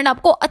डिपार्टमेंट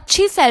आपको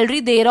अच्छी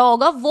सैलरी दे रहा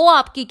होगा वो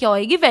आपकी क्या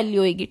होएगी,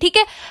 वैल्यू होएगी। ठीक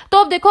है, तो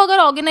अब देखो अगर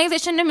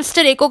ऑर्गेनाइजेशन ने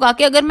मिस्टर ए को कहा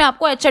कि अगर मैं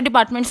आपको एचआर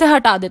डिपार्टमेंट से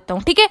हटा देता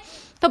हूं, ठीक है,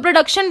 तो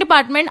प्रोडक्शन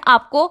डिपार्टमेंट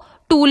आपको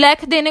 2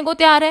 लाख देने को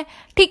तैयार है।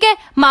 ठीक है,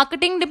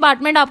 मार्केटिंग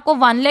डिपार्टमेंट आपको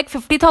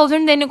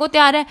 1,50,000 देने को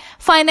तैयार है,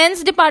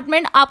 फाइनेंस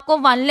डिपार्टमेंट आपको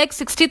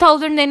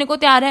 1,60,000 देने को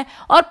तैयार है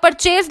और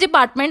परचेज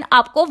डिपार्टमेंट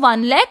आपको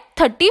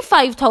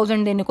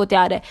 1,35,000 देने को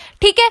तैयार है।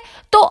 ठीक है,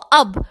 तो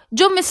अब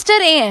जो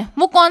मिस्टर ए है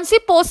वो कौन सी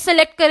पोस्ट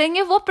सेलेक्ट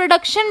करेंगे, वो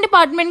प्रोडक्शन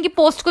डिपार्टमेंट की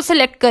पोस्ट को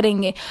सिलेक्ट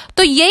करेंगे।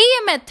 तो यही ये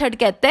मेथड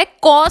कहता है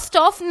cost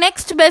of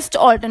next best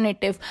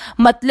alternative.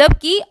 मतलब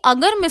कि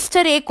अगर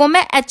मिस्टर ए को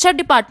मैं एचआर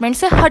डिपार्टमेंट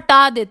से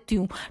हटा देती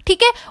हूँ,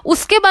 ठीक है,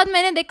 उसके बाद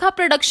मैंने देखा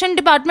प्रोडक्शन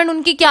डिपार्टमेंट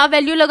उनकी क्या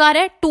वैल्यू लगा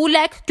रहा है, 2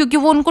 लाख, क्योंकि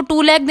वो उनको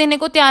 2 लाख देने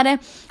को तैयार है।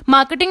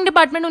 मार्केटिंग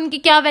डिपार्टमेंट उनकी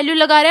क्या वैल्यू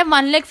लगा रहा है,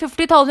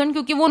 1,50,000,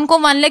 क्योंकि वो उनको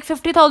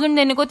 1,50,000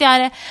 देने को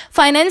तैयार है।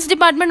 फाइनेंस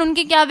डिपार्टमेंट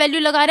उनकी क्या वैल्यू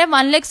लगा रहा है,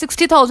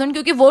 1,60,000,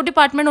 क्योंकि वो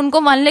डिपार्टमेंट उनको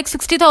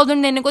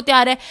 1,60,000 देने को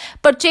तैयार है।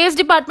 परचेज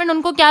डिपार्टमेंट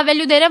उनको क्या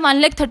वैल्यू दे रहा है,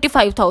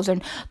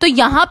 1,35,000। तो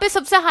यहां पे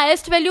सबसे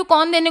हाईएस्ट वैल्यू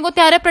कौन देने को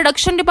तैयार है,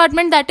 production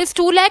department, that is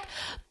 2 lakh.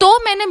 तो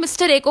मैंने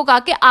मिस्टर ए को कहा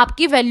कि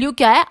आपकी वैल्यू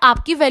क्या है,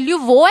 आपकी वैल्यू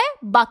वो है,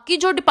 बाकी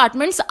जो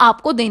डिपार्टमेंट्स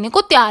आपको देने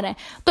को तैयार है।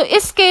 तो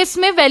इस केस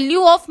में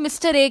वैल्यू ऑफ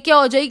मिस्टर ए क्या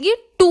हो जाएगी,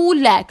 2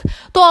 लाख।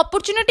 तो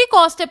अपॉर्चुनिटी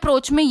कॉस्ट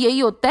अप्रोच में यही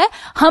होता है,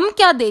 हम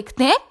क्या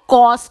देखते हैं,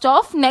 cost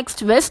of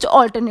next best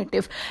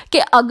alternative, कि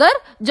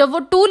अगर जब वो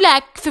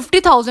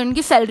 2,50,000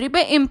 की सैलरी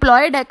पे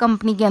एम्प्लॉयड है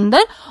कंपनी के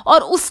अंदर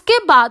और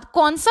उसके बाद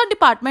कौन सा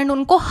डिपार्टमेंट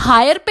उनको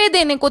हायर पे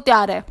देने को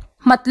तैयार है,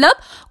 मतलब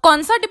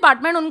कौन सा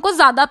डिपार्टमेंट उनको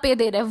ज्यादा पे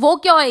दे रहा है, वो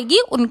क्या होएगी,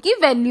 उनकी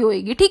वैल्यू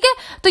होएगी। ठीक है,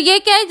 तो ये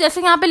क्या है,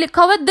 जैसे यहाँ पे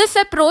लिखा हुआ है, this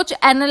approach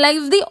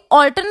analyse the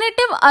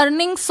alternative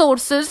earning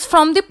sources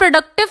from the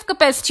productive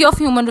capacity of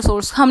human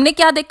resource. हमने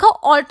क्या देखा,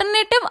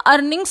 ऑल्टरनेटिव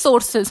अर्निंग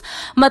सोर्सेज,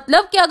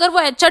 मतलब कि अगर वो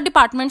एचआर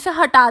डिपार्टमेंट से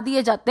हटा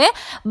दिए जाते हैं,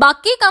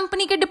 बाकी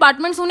कंपनी के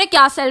डिपार्टमेंट्स उन्हें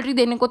क्या सैलरी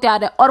देने को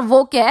तैयार है, और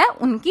वो क्या है,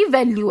 उनकी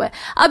वैल्यू है।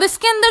 अब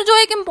इसके अंदर जो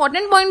एक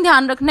इंपॉर्टेंट पॉइंट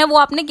ध्यान रखना है, वो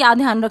आपने क्या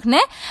ध्यान रखना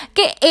है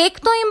कि एक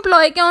तो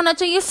एम्प्लॉय क्या होना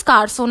चाहिए,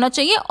 स्कार्स होना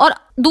चाहिए, और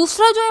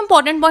दूसरा जो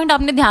इंपॉर्टेंट पॉइंट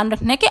आपने ध्यान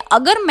रखना है कि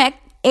अगर मैं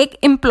एक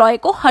एम्प्लॉय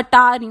को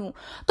हटा रही हूँ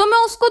तो मैं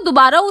उसको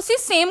दोबारा उसी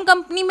सेम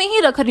कंपनी में ही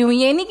रख रही हूँ,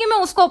 ये नहीं कि मैं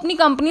उसको अपनी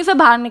कंपनी से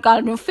बाहर निकाल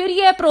रही हूँ, फिर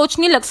ये अप्रोच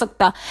नहीं लग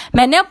सकता।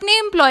 मैंने अपने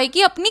एम्प्लॉय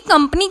की अपनी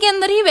कंपनी के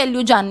अंदर ही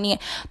वैल्यू जाननी है,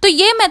 तो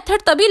ये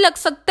मेथड तभी लग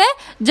सकता है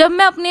जब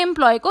मैं अपने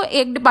एम्प्लॉय को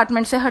एक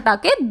डिपार्टमेंट से हटा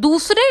के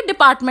दूसरे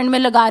डिपार्टमेंट में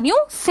लगा रही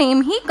हूँ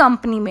सेम ही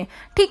कंपनी में,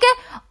 ठीक है।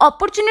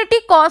 Opportunity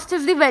cost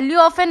is the value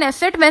of an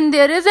asset when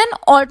there is an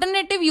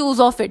alternative use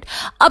of it.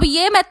 अब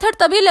ये मेथड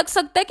तभी लग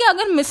सकता है कि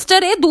अगर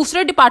मिस्टर ए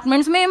दूसरे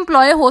डिपार्टमेंट्स में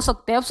एम्प्लॉय हो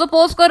सकते हैं। अब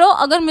सपोज करो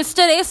अगर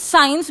मिस्टर ए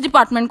साइंस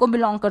डिपार्टमेंट को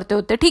बिलोंग करते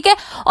होते, ठीक है,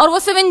 और वो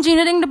सिर्फ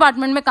इंजीनियरिंग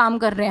डिपार्टमेंट में काम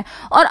कर रहे हैं,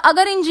 और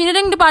अगर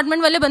इंजीनियरिंग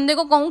डिपार्टमेंट वाले बंदे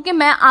को कहूं कि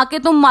मैं आके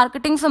तुम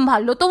मार्केटिंग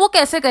संभाल लो, तो वो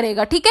कैसे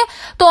करेगा, ठीक है।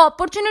 तो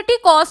अपॉर्चुनिटी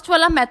कॉस्ट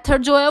वाला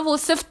मेथड जो है वो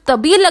सिर्फ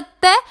तभी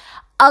लगता है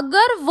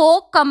अगर वो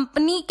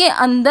कंपनी के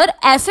अंदर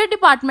ऐसे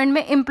डिपार्टमेंट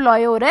में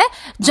एम्प्लॉय हो रहा है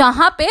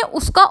जहां पे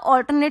उसका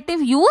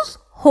ऑल्टरनेटिव यूज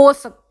हो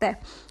सकता है,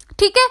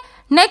 ठीक है।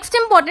 नेक्स्ट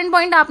इंपॉर्टेंट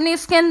पॉइंट आपने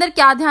इसके अंदर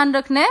क्या ध्यान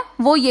रखना है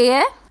वो ये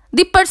है,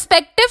 The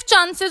perspective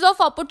chances of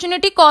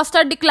opportunity cost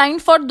are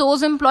declined for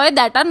those employees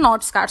that are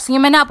not scarce। ये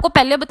मैंने आपको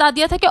पहले बता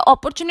दिया था कि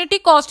opportunity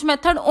cost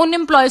मेथड उन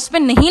एम्प्लॉयज पे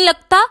नहीं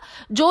लगता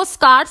जो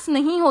स्कार्स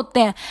नहीं होते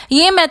हैं,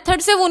 ये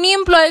मेथड सिर्फ उन्हीं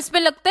एम्प्लॉयज पे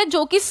लगता है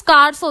जो कि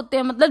स्कार्स होते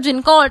हैं, मतलब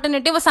जिनका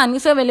ऑल्टरनेटिव आसानी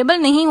से अवेलेबल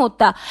नहीं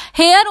होता।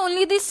 Here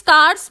only the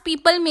scarce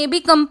people may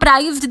be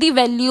comprised the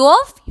value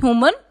of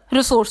human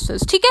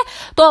resources, ठीक है।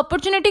 तो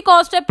अपॉर्चुनिटी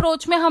कॉस्ट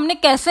अप्रोच में हमने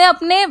कैसे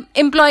अपने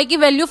एम्प्लॉय की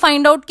वैल्यू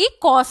फाइंड आउट की,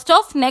 cost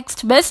of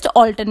next best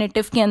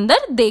alternative के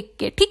अंदर देख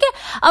के, ठीक है।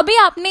 अभी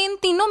आपने इन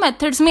तीनों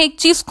मेथड्स में एक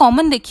चीज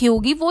कॉमन देखी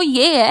होगी, वो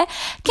ये है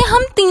कि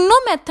हम तीनों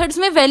मेथड्स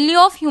में वैल्यू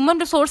ऑफ ह्यूमन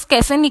रिसोर्स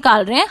कैसे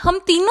निकाल रहे हैं। हम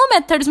तीनों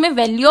मेथड्स में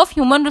वैल्यू ऑफ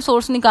ह्यूमन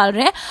रिसोर्स निकाल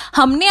रहे हैं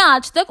हमने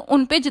आज तक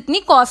उन पे जितनी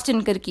कॉस्ट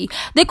इनकर की।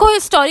 देखो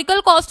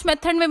हिस्टोरिकल कॉस्ट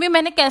मेथड में भी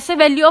मैंने कैसे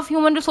वैल्यू ऑफ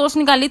ह्यूमन रिसोर्स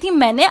निकाली थी,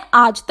 मैंने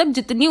आज तक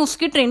जितनी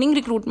उसकी ट्रेनिंग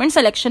रिक्रूटमेंट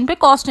सिलेक्शन पे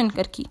कॉस्ट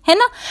इनकर की है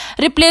ना।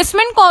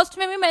 रिप्लेसमेंट कॉस्ट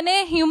में भी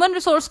मैंने ह्यूमन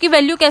रिसोर्स की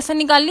वैल्यू कैसे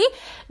निकाली,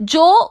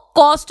 जो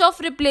cost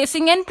of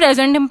replacing and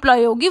present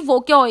employ होगी वो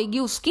क्या होगी,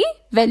 उसकी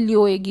वैल्यू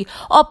होगी।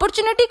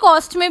 अपॉर्चुनिटी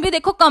कॉस्ट में भी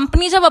देखो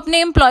कंपनी जब अपने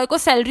एम्प्लॉय को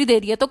सैलरी दे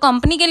रही है तो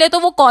कंपनी के लिए तो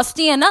वो कॉस्ट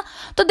ही है ना।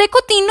 तो देखो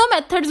तीनों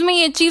मेथड्स में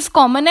ये चीज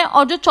कॉमन है,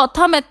 और जो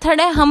चौथा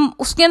मेथड है हम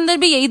उसके अंदर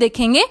भी यही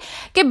देखेंगे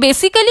कि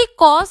बेसिकली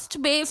कॉस्ट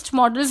बेस्ड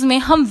मॉडल्स में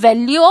हम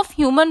वैल्यू ऑफ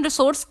ह्यूमन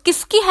रिसोर्स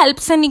किसकी हेल्प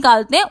से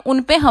निकालते हैं,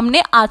 उन पे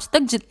हमने आज तक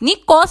जितनी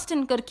कॉस्ट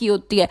इनकर की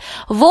होती है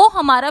वो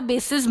हमारा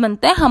बेसिस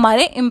बनता है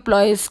हमारे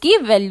एम्प्लॉयज की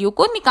वैल्यू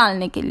को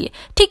निकालने के लिए,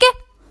 ठीक है।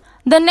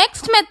 The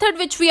next method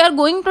which we are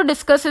going to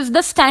discuss is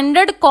the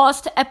standard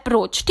cost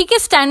approach, ठीक है।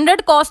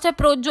 स्टैंडर्ड कॉस्ट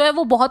अप्रोच जो है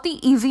वो बहुत ही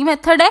इजी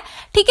मेथड है,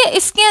 ठीक है।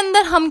 इसके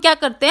अंदर हम क्या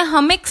करते हैं,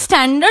 हम एक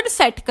स्टैंडर्ड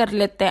सेट कर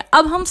लेते हैं।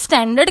 अब हम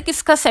स्टैंडर्ड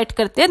किसका सेट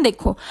करते हैं,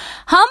 देखो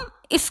हम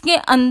इसके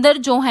अंदर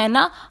जो है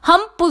ना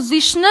हम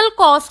पोजिशनल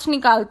कॉस्ट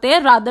निकालते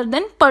हैं रादर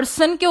देन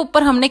पर्सन के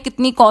ऊपर हमने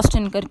कितनी कॉस्ट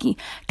इनकर की,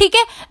 ठीक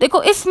है।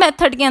 देखो इस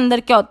मेथड के अंदर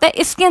क्या होता है,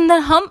 इसके अंदर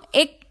हम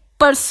एक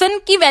पर्सन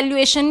की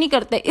वैल्यूएशन नहीं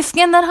करते,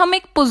 इसके अंदर हम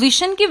एक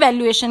पोजीशन की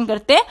वैल्यूएशन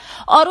करते हैं,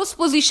 और उस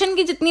पोजीशन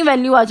की जितनी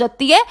वैल्यू आ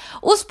जाती है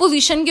उस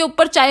पोजीशन के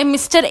ऊपर चाहे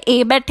मिस्टर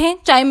ए बैठे,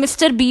 चाहे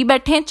मिस्टर बी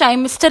बैठे, चाहे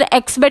मिस्टर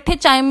एक्स बैठे,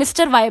 चाहे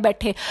मिस्टर वाई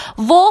बैठे,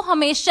 वो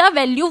हमेशा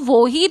वैल्यू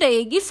वो ही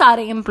रहेगी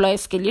सारे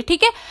एम्प्लॉयज के लिए,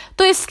 ठीक है।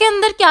 तो इसके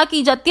अंदर क्या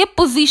की जाती है,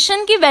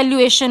 पोजीशन की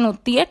वैल्यूएशन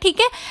होती है,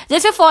 ठीक है।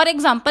 जैसे फॉर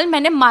एग्जाम्पल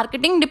मैंने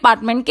मार्केटिंग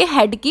डिपार्टमेंट के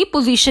हेड की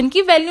पोजीशन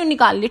की वैल्यू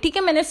निकाल ली, ठीक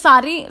है। मैंने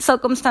सारी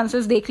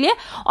सर्कमस्टांसेस देख लिए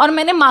और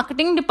मैंने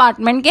मार्केटिंग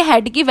डिपार्टमेंट के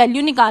हेड की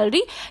वैल्यू निकाल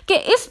रही कि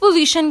इस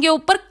पोजीशन के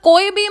ऊपर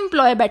कोई भी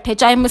एम्प्लॉय बैठे,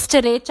 चाहे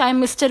मिस्टर ए, चाहे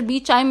मिस्टर बी,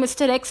 चाहे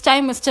मिस्टर एक्स,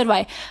 चाहे मिस्टर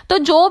वाई, तो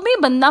जो भी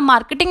बंदा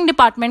मार्केटिंग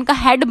डिपार्टमेंट का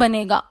हेड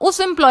बनेगा उस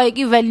एम्प्लॉय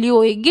की वैल्यू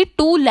होगी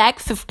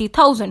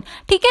 2,50,000,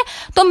 ठीक है।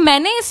 तो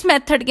मैंने इस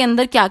मेथड के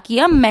अंदर क्या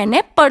किया,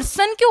 मैंने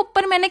पर्सन के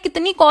ऊपर मैंने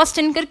कितनी कॉस्ट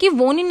इनकर की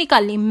वो नहीं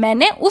निकाली,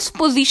 मैंने उस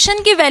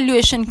पोजीशन की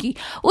वैल्यूएशन की,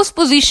 उस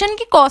पोजीशन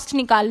की कॉस्ट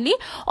निकाल ली।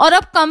 और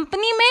अब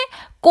कंपनी में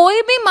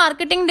कोई भी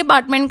मार्केटिंग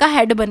डिपार्टमेंट का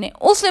हेड बने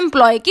उस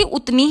एम्प्लॉय की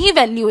उतनी ही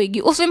वैल्यू होगी,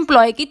 उस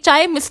एम्प्लॉय की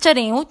चाहे मिस्टर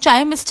ए हो,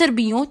 चाहे मिस्टर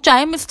बी हो,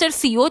 चाहे मिस्टर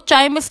सी हो,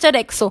 चाहे मिस्टर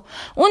एक्स हो,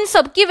 उन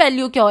सब की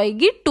वैल्यू क्या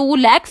होगी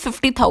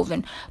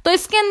 2,50,000। तो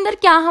इसके अंदर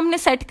क्या हमने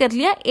सेट कर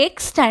लिया, एक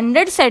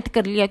स्टैंडर्ड सेट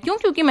कर लिया। क्यों,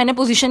 क्योंकि मैंने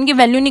पोजीशन की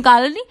वैल्यू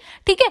निकाल ली,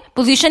 ठीक है।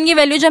 पोजीशन की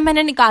वैल्यू जब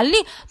मैंने निकाल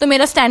ली तो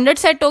मेरा स्टैंडर्ड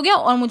सेट हो गया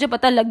और मुझे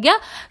पता लग गया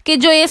कि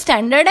जो ये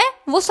स्टैंडर्ड है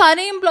वो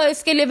सारे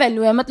एम्प्लॉयज के लिए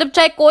वैल्यू है, मतलब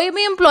चाहे कोई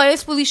भी एम्प्लॉय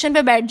इस पोजीशन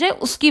पे बैठ जाए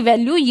उसकी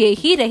वैल्यू ये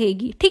ही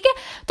रहेगी, ठीक है।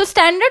 तो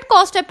स्टैंडर्ड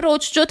कॉस्ट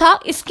अप्रोच जो था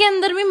इसके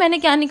अंदर भी मैंने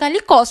क्या निकाली,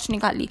 कॉस्ट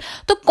निकाली।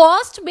 तो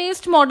कॉस्ट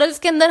बेस्ड मॉडल्स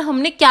के अंदर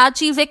हमने क्या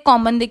चीज एक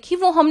कॉमन देखी,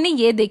 वो हमने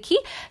ये देखी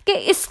कि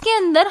इसके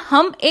अंदर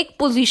हम एक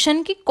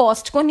पोजीशन की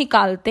कॉस्ट को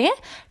निकालते हैं,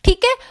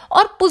 ठीक है।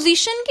 और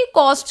पोजीशन की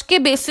कॉस्ट के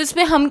बेसिस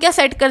पे हम क्या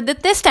सेट कर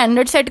देते हैं,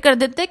 स्टैंडर्ड सेट कर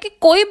देते हैं कि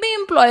कोई भी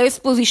एम्प्लॉय इस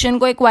पोजीशन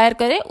को एक्वायर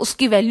करे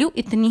उसकी वैल्यू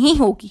इतनी ही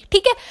होगी,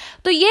 ठीक है।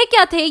 तो ये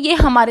क्या थे, ये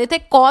हमारे थे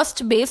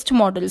कॉस्ट बेस्ड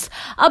मॉडल्स।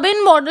 अब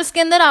इन मॉडल्स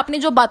के अंदर आपने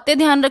जो बातें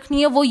ध्यान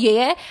रखनी है वो ये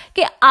है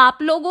कि आप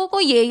लोगों को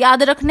ये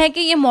याद रखना है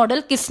कि ये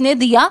मॉडल किसने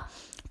दिया,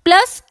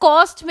 प्लस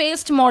कॉस्ट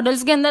बेस्ड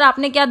मॉडल्स के अंदर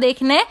आपने क्या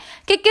देखना है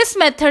कि किस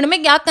मेथड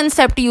में क्या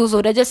कंसेप्ट यूज हो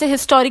रहा है। जैसे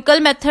हिस्टोरिकल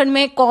मेथड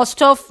में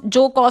कॉस्ट ऑफ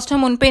जो कॉस्ट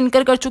हम उन पे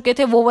इनकर कर चुके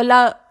थे वो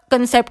वाला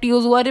कंसेप्ट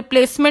यूज हुआ,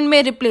 रिप्लेसमेंट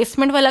में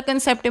रिप्लेसमेंट वाला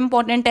कंसेप्ट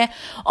इंपॉर्टेंट है।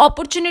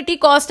 अपॉर्चुनिटी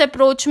कॉस्ट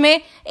अप्रोच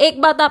में एक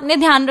बात आपने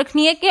ध्यान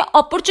रखनी है कि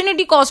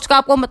अपॉर्चुनिटी कॉस्ट का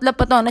आपको मतलब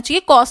पता होना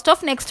चाहिए, cost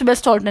of next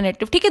best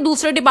alternative, ठीक है,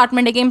 दूसरे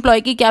डिपार्टमेंट के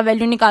एम्प्लॉय की क्या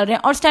वैल्यू निकाल रहे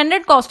हैं। और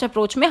स्टैंडर्ड कॉस्ट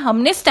अप्रोच में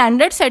हमने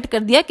स्टैंडर्ड सेट कर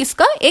दिया,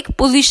 किसका, एक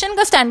पोजीशन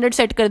का स्टैंडर्ड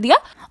सेट कर दिया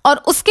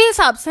और उसके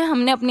हिसाब से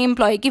हमने अपने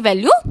एम्प्लॉय की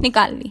वैल्यू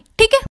निकाल ली,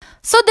 ठीक है।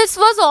 So this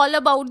was all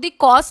about the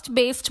cost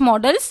based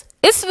models.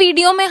 इस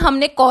वीडियो में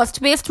हमने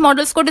कॉस्ट बेस्ड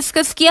मॉडल्स को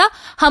डिस्कस किया।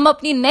 हम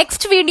अपनी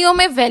नेक्स्ट वीडियो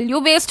में वैल्यू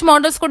बेस्ड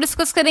मॉडल्स को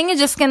डिस्कस करेंगे,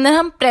 जिसके अंदर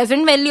हम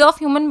present value of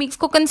human beings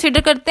को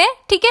कंसीडर करते हैं,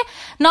 ठीक है।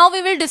 Now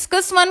we will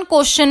discuss one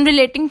question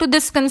relating to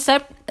this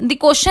concept. The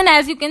question,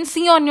 as you can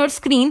see on your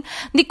screen,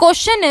 the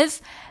question is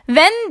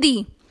when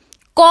the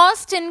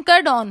cost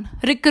incurred on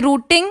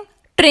recruiting,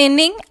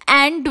 training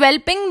and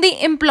developing the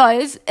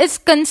employees is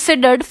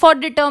considered for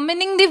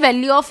determining the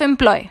value of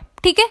employee,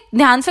 ठीक है।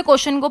 ध्यान से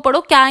question को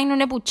पढ़ो, क्या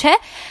इन्होंने पूछा है।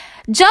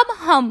 जब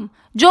हम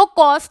जो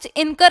कॉस्ट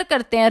इनकर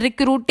करते हैं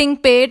रिक्रूटिंग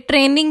पे,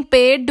 ट्रेनिंग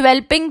पे,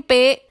 डेवलपिंग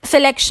पे,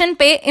 सिलेक्शन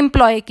पे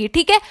एम्प्लॉय की,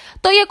 ठीक है,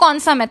 तो ये कौन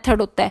सा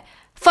मेथड होता है।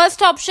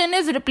 First option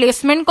is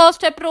replacement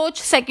cost approach,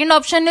 second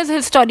option is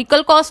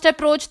historical cost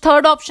approach,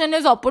 third option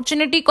is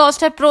opportunity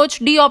cost approach,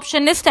 D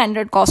option is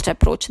standard cost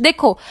approach.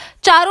 देखो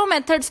चारों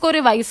मेथड्स को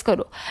रिवाइज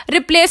करो।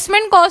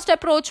 रिप्लेसमेंट कॉस्ट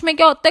अप्रोच में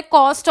क्या होता है,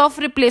 cost of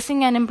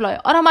replacing N employ,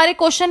 और हमारे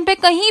क्वेश्चन पे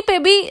कहीं पे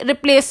भी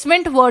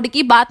रिप्लेसमेंट वर्ड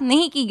की बात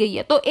नहीं की गई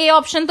है, तो ए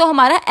ऑप्शन तो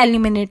हमारा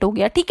एलिमिनेट हो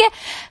गया, ठीक है।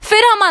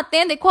 फिर हम आते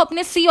हैं देखो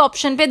अपने सी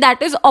ऑप्शन पे,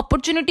 that is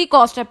opportunity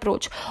cost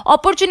approach.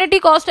 Opportunity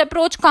cost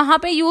approach कहां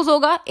पे यूज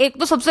होगा, एक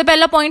तो सबसे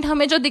पहला पॉइंट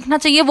हमें जो दिखना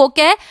चाहिए वो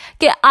क्या है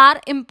कि are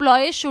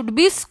employ should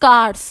be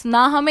scars.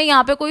 ना हमें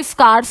यहाँ पे कोई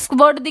स्कार्स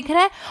वर्ड दिख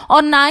रहा है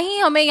और ना ही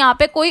हमें यहाँ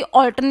पे कोई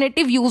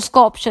ऑल्टरनेटिव यूज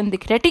का ऑप्शन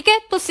दिख रहा है, ठीक है,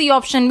 तो सी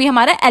ऑप्शन भी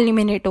हमारा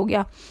एलिमिनेट हो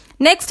गया।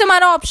 नेक्स्ट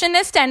हमारा ऑप्शन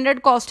है standard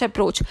cost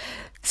approach.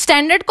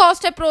 Standard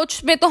cost approach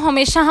में तो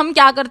हमेशा हम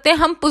क्या करते हैं,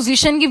 हम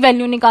पोजीशन की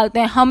वैल्यू निकालते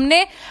हैं।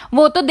 हमने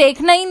वो तो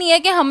देखना ही नहीं है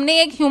कि हमने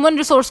एक ह्यूमन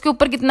रिसोर्स के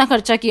ऊपर कितना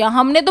खर्चा किया,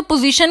 हमने तो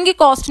पोजीशन की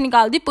कॉस्ट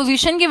निकाल दी,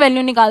 पोजीशन की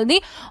वैल्यू निकाल दी,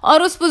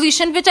 और उस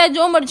पोजीशन पे चाहे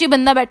जो मर्जी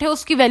बंदा बैठे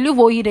उसकी वैल्यू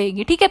वो ही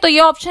रहेगी, ठीक है। तो ये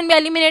ऑप्शन भी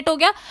एलिमिनेट हो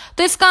गया।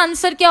 तो इसका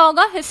आंसर क्या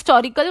होगा,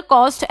 historical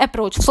cost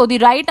approach. So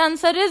the right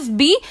answer is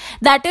B,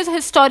 that is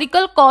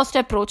historical cost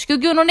approach,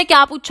 क्योंकि उन्होंने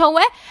क्या पूछा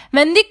हुआ है,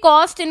 when the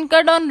cost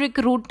incurred on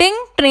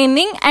recruiting,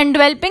 training and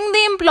developing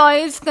the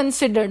employees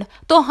considered.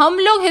 तो हम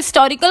लोग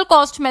हिस्टोरिकल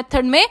कॉस्ट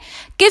मेथड में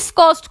किस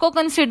कॉस्ट को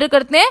कंसीडर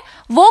करते हैं,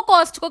 वो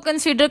कॉस्ट को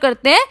कंसीडर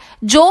करते हैं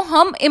जो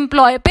हम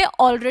एम्प्लॉय पे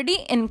ऑलरेडी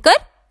इनकर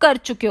कर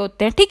चुके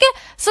होते हैं, ठीक है।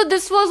 So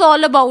this was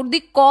all about the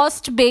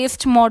cost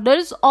based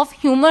models of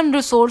human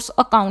resource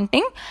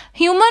accounting.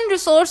 Human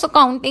resource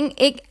accounting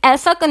एक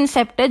ऐसा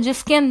कंसेप्ट है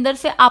जिसके अंदर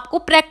से आपको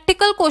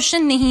प्रैक्टिकल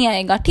क्वेश्चन नहीं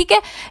आएगा, ठीक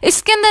है।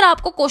 इसके अंदर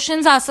आपको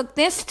क्वेश्चंस आ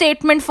सकते हैं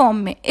स्टेटमेंट फॉर्म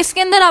में,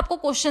 इसके अंदर आपको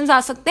क्वेश्चंस आ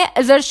सकते हैं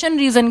असर्शन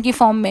रीजन की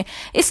फॉर्म में,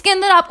 इसके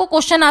अंदर आपको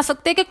क्वेश्चन आ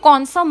सकते हैं कि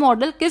कौन सा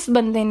मॉडल किस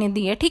बंदे ने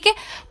दी है, ठीक है।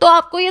 तो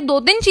आपको ये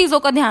 2-3 चीजों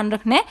का ध्यान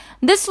रखना है।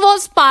 This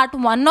was part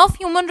 1 of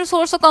human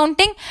resource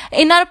accounting.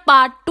 In our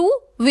part 2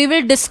 we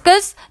will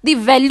discuss the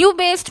value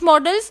based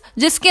models,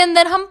 जिसके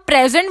अंदर हम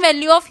present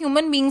value of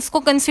human beings को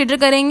consider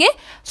करेंगे।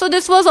 So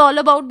this was all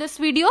about this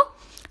video.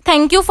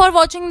 Thank you for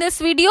watching this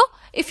video.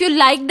 If you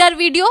liked our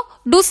video,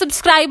 do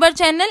subscribe our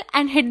channel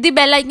and hit the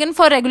bell icon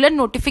for regular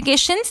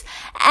notifications.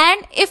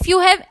 And if you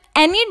have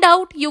any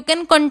doubt, you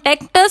can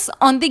contact us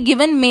on the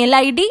given mail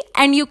ID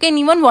and you can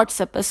even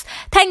WhatsApp us.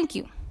 Thank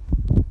you.